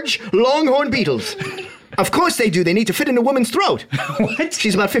 large longhorn beetles. Of course they do. They need to fit in a woman's throat. What?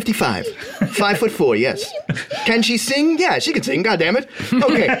 She's about 55. 5'4", yes. Can she sing? Yeah, she can sing, goddammit.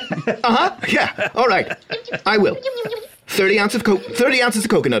 Okay. Uh-huh. Yeah. All right. I will. 30 ounces of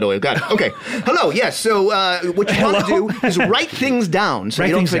coconut oil. Got it. Okay. Hello. Yes. So what you want to do is write things down so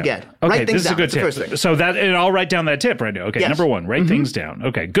you don't forget. Okay, Write things this is a down. good It's the first tip. thing. So and I'll write down that tip right now. Okay, Yes. number 1, write things down.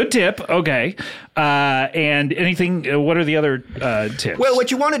 Okay, good tip. Okay, and anything? What are the other tips? Well,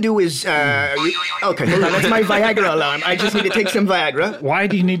 what you want to do is okay. Hold on. That's my Viagra alarm. I just need to take some Viagra. Why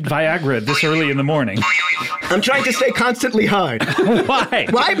do you need Viagra this early in the morning? I'm trying to stay constantly hard. Why?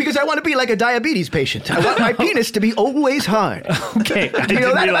 Why? Because I want to be like a diabetes patient. I want my penis to be always hard. Okay, I know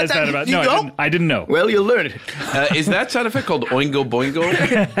didn't that realize about that that? about. No, You don't? I didn't know. Well, you'll learn it. is that sound effect called Oingo Boingo?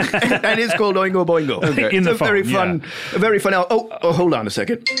 That is called Oingo Boingo. In the It's a very phone, fun, a very fun. Oh, hold on a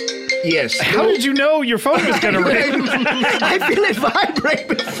second. Yes. How did you know your phone was going to ring? I feel it vibrate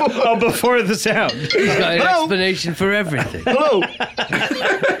before. Oh, before the sound. He's got an Hello? explanation for everything. Hello.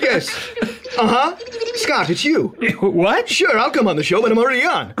 Yes. Uh-huh. Scott, it's you. What? Sure, I'll come on the show, but I'm already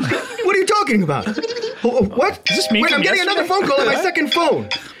on. What are you talking about? What? Is this me Wait, from I'm getting yesterday? another phone call on my second phone.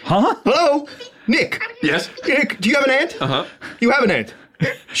 Huh? Hello? Nick. Yes. Nick, do you have an aunt? Uh-huh. You have an aunt?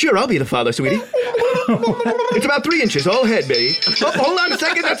 Sure, I'll be the father, sweetie. It's about 3 inches, all head, baby. Oh, hold on a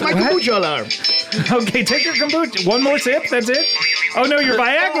second, that's my kombucha alarm. Okay, take your kombucha. One more sip. That's it. Oh no, your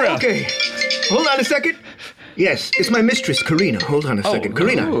Viagra. Okay. Hold on a second. Yes, it's my mistress, Karina. Hold on a second.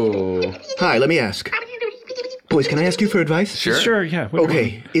 Karina. Hi, let me ask. Boys, can I ask you for advice? Sure. Yeah.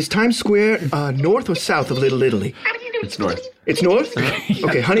 Okay, is Times Square north or south of Little Italy? It's north. It's north?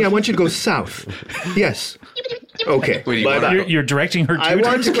 Okay, honey, I want you to go south. Yes. Okay, Wait, do you bye-bye. want- You're directing her to I want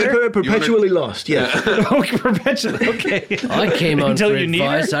Times to keep Square? her perpetually lost, yes. Okay, perpetually. Okay. I came on Until for you need her?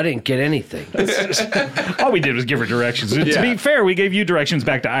 advice. I didn't get anything. All we did was give her directions. To be fair, we gave you directions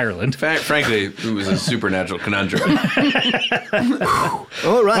back to Ireland. Frankly, it was a supernatural conundrum.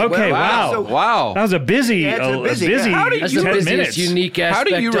 All right. Okay, well, wow. so- Wow. That was a busy, Yeah, it's a busy- busy How do That's 10 the busiest, minutes. unique aspect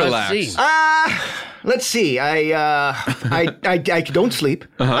How do you I've relax? seen. Let's see. I don't sleep.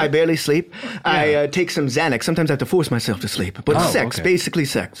 I barely sleep. I take some Xanax. Sometimes I have to force myself to sleep. But sex, okay. basically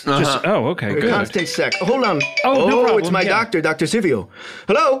sex. Just, okay, good. Constant sex. Hold on. Oh, no problem, it's my yeah. doctor, Dr. Silvio.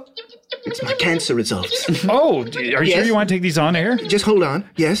 Hello? It's my cancer results. Oh, are you sure Yes. you want to take these on air? Just hold on.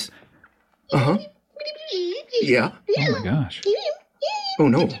 Yes? Uh-huh. Yeah. Oh my gosh. Oh,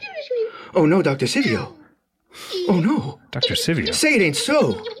 no. Oh, no, Dr. Silvio. Oh, no. Dr. Sivio. Say it ain't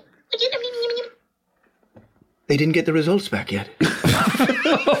so. They didn't get the results back yet.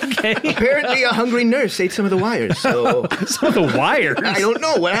 Okay. Apparently, a hungry nurse ate some of the wires, so Some of the wires. I don't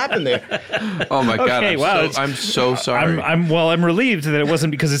know what happened there. Oh my God! Okay, wow, I'm so sorry. I'm relieved that it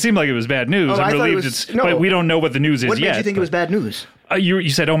wasn't because it seemed like it was bad news. Oh, I I'm thought it relieved was- it's, no. but we don't know what the news is What yet. made you think it was bad news? You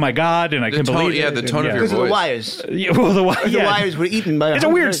said, "Oh my God," and I can't tone- believe yeah, it. the tone of your Because of the voice. wires. Yeah, well, the The wires were eaten by. It's a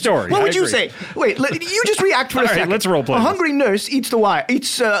weird story. What I would you agree. say? Wait, you just react for All a right, second. let's role play A this. hungry nurse eats the wire. Eats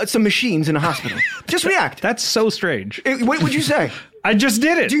some machines in a hospital. Just react. That's so strange. What would you say? I just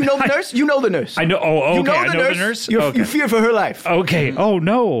did it. Do you know the nurse? You know the nurse. I know. Oh, okay. You know I know the nurse. You Okay. fear for her life. Okay. Oh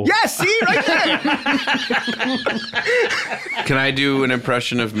no. Yes, see right there. Can I do an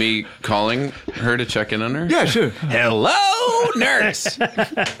impression of me calling her to check in on her? Yeah, sure. Hello, nurse.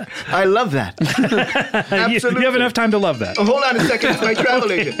 I love that. Absolutely. You have enough time to love that. Oh, hold on a second. It's my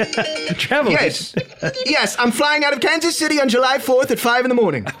travel agent. Travel. Yes. Yes, I'm flying out of Kansas City on July 4th at 5 in the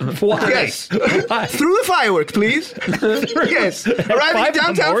morning. Why? Yes. Why? Through the fireworks, please. Yes. 5 Arriving in the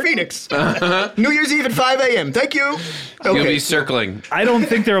downtown morning? Phoenix. New Year's Eve at 5 a.m. Thank you. You'll be circling. I don't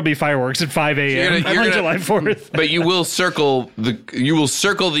think there will be fireworks at 5 a.m. You're on gonna- July 4th. But you will circle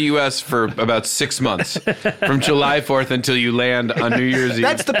the U.S. for about 6 months, from July 4th until you land on New Year's Eve.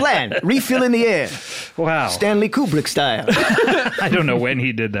 That's the plan. Refill in the air. Wow. Stanley Kubrick style. I don't know when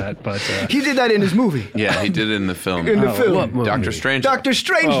he did that, but He did that in his movie. Yeah, he did it in the film. In the film. what movie? Doctor Strange. Dr.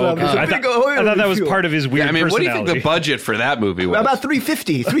 Strangelove is a I big thought, oil I thought that was refuel. part of his weird Yeah, I mean, what do you think the personality. budget for that movie was? About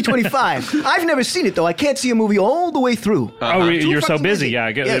 350, 325. I've never seen it, though. I can't see a movie all the way through. Oh, you're so fucking busy. busy. Yeah,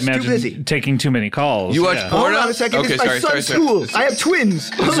 I can Yes, too imagine busy. taking too many calls. You watch Yeah. porn? Hold on a second. Okay, It's my son's school. I have twins.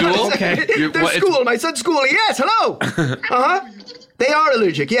 Hold on a Zool? second. Okay. You're- Their what- it's- school. My son's school. Yes, hello. Uh-huh. They are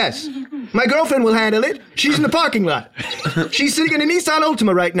allergic, yes. My girlfriend will handle it. She's in the parking lot. She's sitting in a Nissan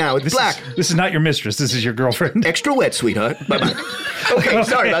Altima right now. It's black. This is not your mistress. This is your girlfriend. Extra wet, sweetheart. Bye-bye. Okay,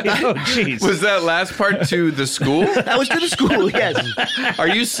 sorry about that. Oh, jeez. Was that last part to the school? That was to the school, yes. Are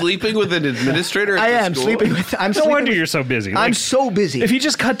you sleeping with an administrator at I the am school? sleeping with... I'm No sleeping wonder with- you're so busy. I'm Like, so busy. if you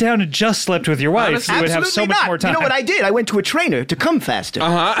just cut down and just slept with your wife, Honestly, you would have so Absolutely much not. more time. You know what I did? I went to a trainer to come faster.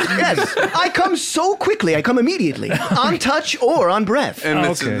 Uh-huh. Yes. I come so quickly. I come immediately. On touch or on breath. And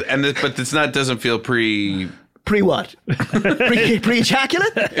this Okay. is, and this, but it's not doesn't feel pre. Pre what?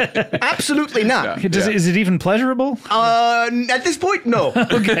 Pre-ejaculate? Absolutely not. Is it even pleasurable? At this point, no. But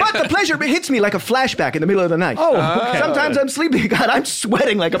the pleasure hits me like a flashback in the middle of the night. Oh, okay. Sometimes I'm sleeping. God, I'm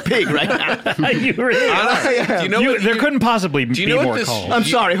sweating like a pig right now. You really are. Do you know what There couldn't possibly do you be know what more this- calls. I'm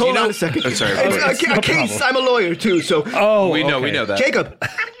sorry. Do you Hold on know- a second. Oh, sorry. It's a case. I'm a lawyer, too, so... we know that. Jacob.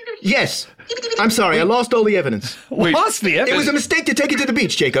 Yes. I'm sorry. I lost all the evidence. Wait, Lost the It evidence. was a mistake to take it to the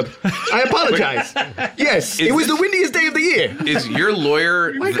beach, Jacob. I apologize. Yes, it was the windiest day of the year. Is your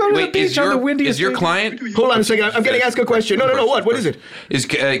lawyer? Why go to the beach on the windiest is your day? client? Hold on a second. I'm getting asked a question. No. What? What is it? Is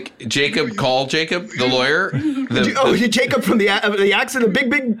Jacob call Jacob the lawyer? Jacob from the accent, the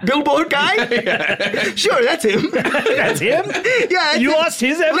big billboard guy? Sure, that's him. That's him? Yeah. You lost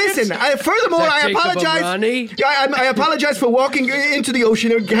his evidence? Listen, furthermore, Is that I Jacob apologize. O'Rani? Yeah, I apologize for walking into the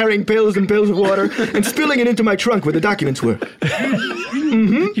ocean and carrying pails and pails of water and spilling it into my trunk where the documents were.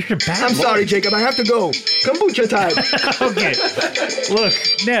 You're a bad I'm sorry, Jacob. I have to go. Kombucha time. Okay. Look,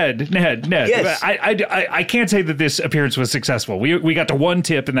 Ned. Yes. I can't say that this appearance was successful. We got to one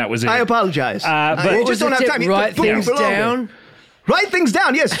tip and that was it. I apologize. But I what just don't have time. Write Book me things for longer. down. Write things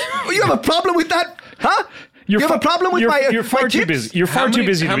down, yes. You have a problem with that? Huh? You have a problem with my You're far my too tips? busy. You're far too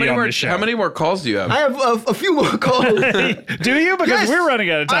busy to be on more, this show. How many more calls do you have? I have a few more calls. Do you? Because Yes, we're running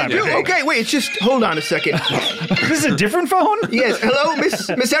out of time. I do. Okay, wait. Just hold on a second. This is a different phone? Yes. Hello,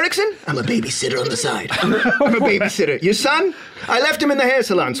 Miss Erickson? I'm a babysitter on the side. I'm a babysitter. Your son? I left him in the hair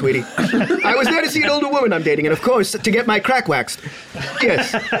salon, sweetie. I was there to see an older woman I'm dating, and of course, to get my crack waxed.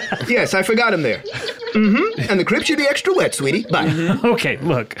 Yes, I forgot him there. And the crib should be extra wet, sweetie. Bye. Okay,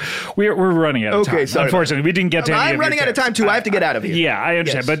 look, we're running out of time. Okay, sorry. Unfortunately, we didn't get to any I'm of running your out of tips. time, too. I have to get out of here. Yeah, I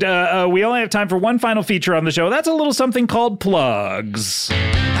understand. Yes. But we only have time for one final feature on the show. That's a little something called plugs.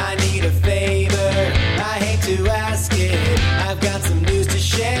 I need a favor. I hate to ask it. I've got some news to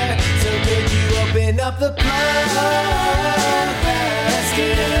share. So could you open up the plug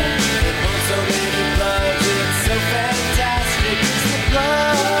basket? It holds so many plugs. It's so fantastic. It's the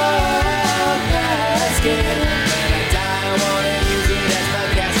plug basket. And I wanna use it as my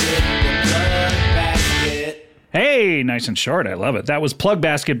gasket. The plug basket. Hey, nice and short. I love it. That was Plug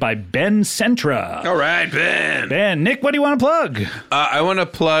Basket by Ben Centra. All right, Ben. Ben, Nick, what do you want to plug? I want to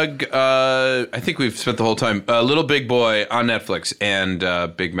plug. I think we've spent the whole time. Little Big Boy on Netflix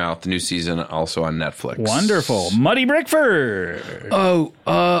and Big Mouth, the new season, also on Netflix. Wonderful. Muddy Brickford. Oh,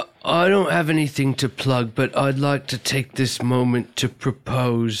 I don't have anything to plug, but I'd like to take this moment to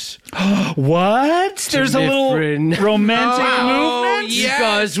propose. What? There's a little Mifflin. romantic Oh, movement? You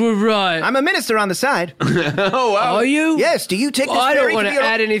guys were right. I'm a minister on the side. Oh, wow. Are you? Yes, do you take this I don't ferry want to to be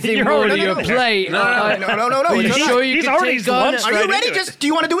add anything You're more already to your in there. plate. No. Are you it's all sure right. you He's can already take on? lunched Are right you ready? into it. Do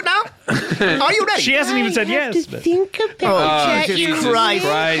you want to do it now? Are you ready? She hasn't even said I have yes. to but- think about that. Jesus Christ.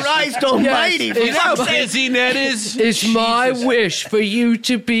 Christ. Christ almighty. Yes, for it's fuck's my- sake. Busy Ned is. It's my wish for you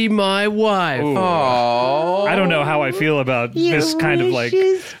to be my wife. Oh. I don't know how I feel about Your this kind of like.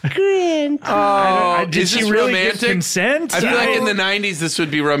 wishes grant. Did Is she this really romantic? give consent? I feel like in the 90s this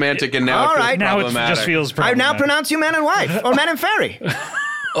would be romantic, and now All it feels right. now it problematic. just feels I problematic. now pronounce you man and wife, or man and fairy.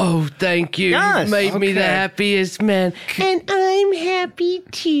 Oh, thank you. Yes, You've made me the okay. happiest man. And I'm happy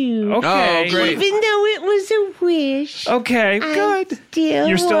too. Okay. Oh, great. Even though it was a wish. Okay, good.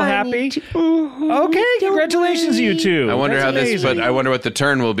 You're still happy? Okay, congratulations, you two. I wonder That's how this, amazing. but I wonder what the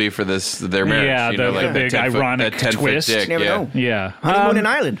turn will be for their marriage. Yeah, you the- know, the like big 10 foot, ironic that 10-foot twist. dick, Never yeah. know. Yeah. Honeymoon in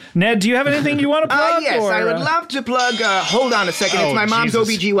Ireland. Ned, do you have anything you want to plug? Yes, or, I would love to plug. Hold on a second. Oh, It's my mom's Jesus.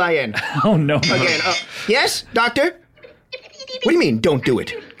 OBGYN. Oh, no. Again. Yes, doctor? What do you mean, don't do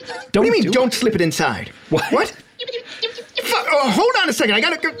it? What do you mean, don't slip it inside? What? Hold on a second. I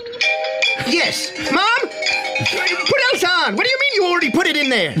gotta go. Yes. Mom? Put Elsa on. What do you mean you already put it in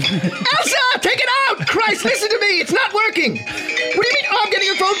there? Elsa, take it out. Christ, listen to me. It's not working. What do you mean? Oh, I'm getting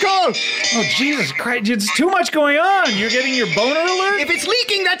a phone call. Oh, Jesus Christ. It's too much going on. You're getting your boner alert? If it's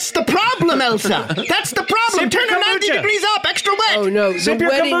leaking, that's the problem, Elsa. That's the problem. Sip your Turn her 90 kombucha. degrees up. Extra wet. Oh no, Sip your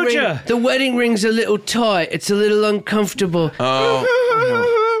kombucha. The wedding ring's a little tight. It's a little uncomfortable.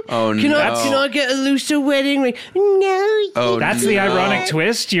 Oh, Can I get a looser wedding ring? No. Oh, That's the ironic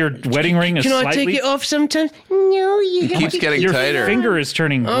twist. Your wedding ring is Can I slightly... take it off sometimes? No, you It keeps getting Your tighter. finger is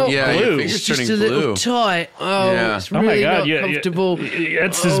turning Yeah, your blue. finger's It's just turning a little blue. tight. Oh, Yeah. it's Oh really my God! not comfortable.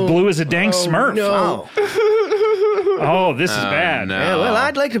 It's as blue as a dang Smurf. No. Oh, this is bad. no. Yeah, well,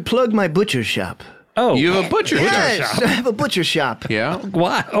 I'd like to plug my butcher shop. Oh, You have a butcher shop. Yes, I have a butcher shop. Yeah.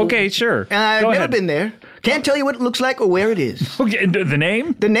 what? Okay, sure. I've Go never ahead. been there. Can't tell you what it looks like or where it is. Okay, and the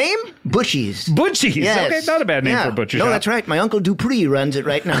name? The name? Butchies. Butchies. Yes. Okay, not a bad name Yeah. for a butcher No, shop. that's right. My Uncle Dupree runs it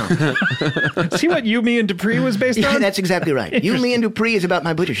right now. See what You, Me, and Dupree was based Yeah, on? that's exactly right. You, Me, and Dupree is about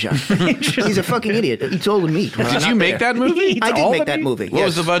my butcher shop. He's a fucking idiot. Eats all the meat. Well, Did not you make there. that movie? I did all make the that meat? movie. What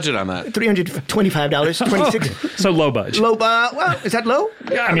was yes. the budget on that? $325, 26. So low budget. Low, well, is that low?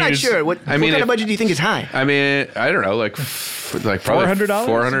 Yeah, I I'm mean, not it's- sure. What I mean, kind if- of budget do you think is high? I mean, I don't know, like probably $400?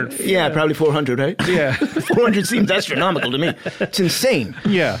 400. Yeah, probably 400, right? Yeah. 400 seems astronomical to me. It's insane.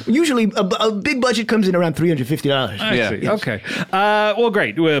 Yeah. Usually, a big budget comes in around $350. I Yeah. see. Okay. Well,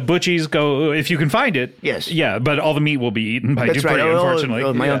 great. Butchies go if you can find it. Yes. Yeah, but all the meat will be eaten by That's Dupree, right. unfortunately.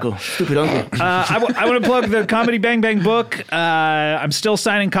 Oh, my Yeah. uncle. Stupid uncle. I want to plug the Comedy Bang Bang book. I'm still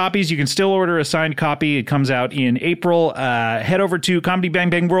signing copies. You can still order a signed copy. It comes out in April. Head over to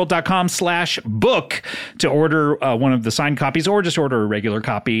comedybangbangworld.com/book to order one of the signed copies or just order a regular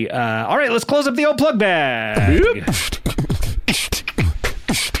copy. All right, let's close up the old plug bag.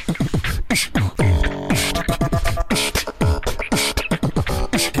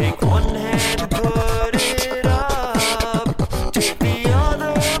 Take one hand and put it up. Take the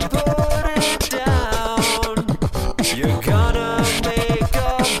other, put it down. You're gonna make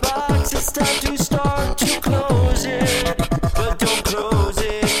a box. It's time to start to close it. But don't close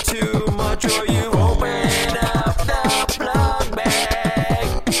it too much or you open up the plug bag.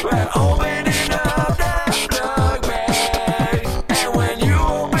 We're opening up the plug bag. And when you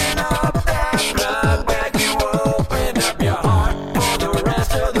open up that plug bag, you open up your heart for the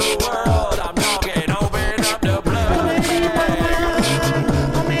rest of the world. I'm talking open up the plug bag.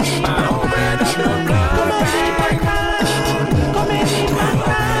 I open up the plug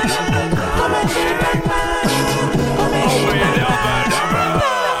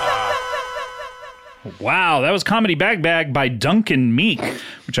Wow, that was Comedy Bag Bag by Duncan Meek,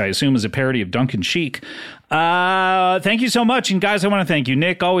 which I assume is a parody of Duncan Sheik. Thank you so much. And guys, I want to thank you.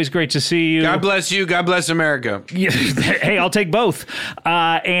 Nick, always great to see you. God bless you. God bless America. Yeah, hey, I'll take both.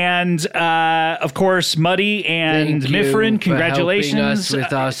 And of course, Muddy and Thank you Mifrin, for congratulations. helping us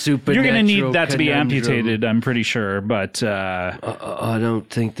with our You're going to need supernatural that to be conundrum. amputated, I'm pretty sure. But I don't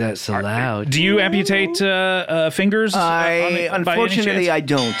think that's allowed. do you amputate fingers? Unfortunately, I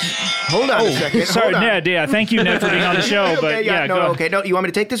don't. Hold on a second. Sorry, Hold on. Ned. Yeah, thank you, Ned, for being on the show. But Okay, yeah, no, go. okay. No, you want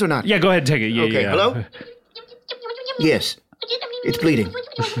me to take this or not? Yeah, go ahead and take it. Yeah, Okay, yeah. hello? Yes. It's bleeding.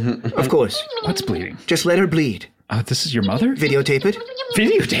 Of course. What's bleeding? Just let her bleed. This is your mother? Videotape it.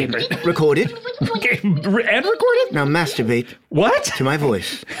 Videotape it. Record it. Okay, and record it? Now masturbate What? to my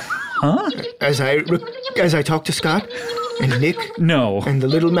voice. Huh? As I talk to Scott and Nick No. and the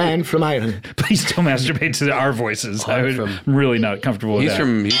little man from Ireland. Please don't masturbate to our voices. I'm really not comfortable with He's that.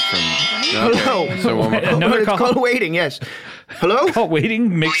 from. Hello. So one more. Another It's call. called waiting, yes. Hello? Oh,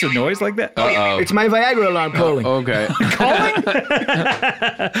 waiting makes a noise like that? Uh-oh. It's my Viagra alarm calling. Okay.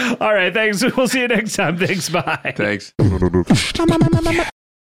 All right, thanks. We'll see you next time. Thanks. Bye. Thanks.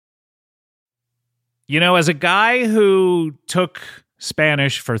 You know, as a guy who took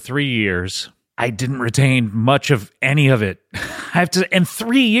Spanish for 3 years, I didn't retain much of any of it. And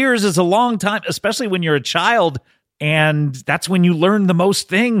 3 years is a long time, especially when you're a child. And that's when you learn the most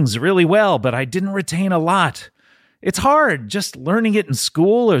things really well. But I didn't retain a lot. It's hard just learning it in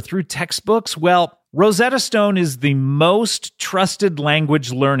school or through textbooks. Well, Rosetta Stone is the most trusted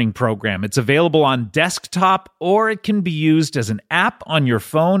language learning program. It's available on desktop, or it can be used as an app on your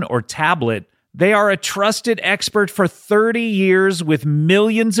phone or tablet. They are a trusted expert for 30 years with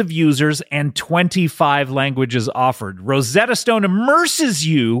millions of users and 25 languages offered. Rosetta Stone immerses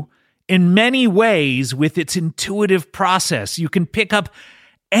you in many ways with its intuitive process. You can pick up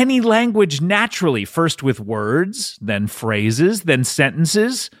any language naturally, first with words, then phrases, then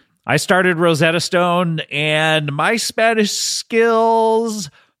sentences. I started Rosetta Stone, and my Spanish skills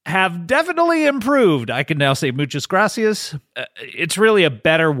have definitely improved. I can now say muchas gracias. It's really a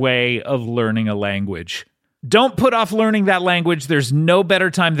better way of learning a language. Don't put off learning that language. There's no better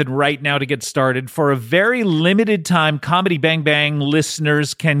time than right now to get started. For a very limited time, Comedy Bang Bang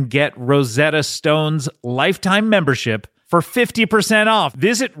listeners can get Rosetta Stone's lifetime membership for 50% off.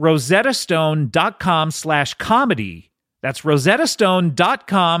 Visit rosettastone.com/comedy. That's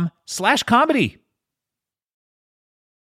rosettastone.com/comedy.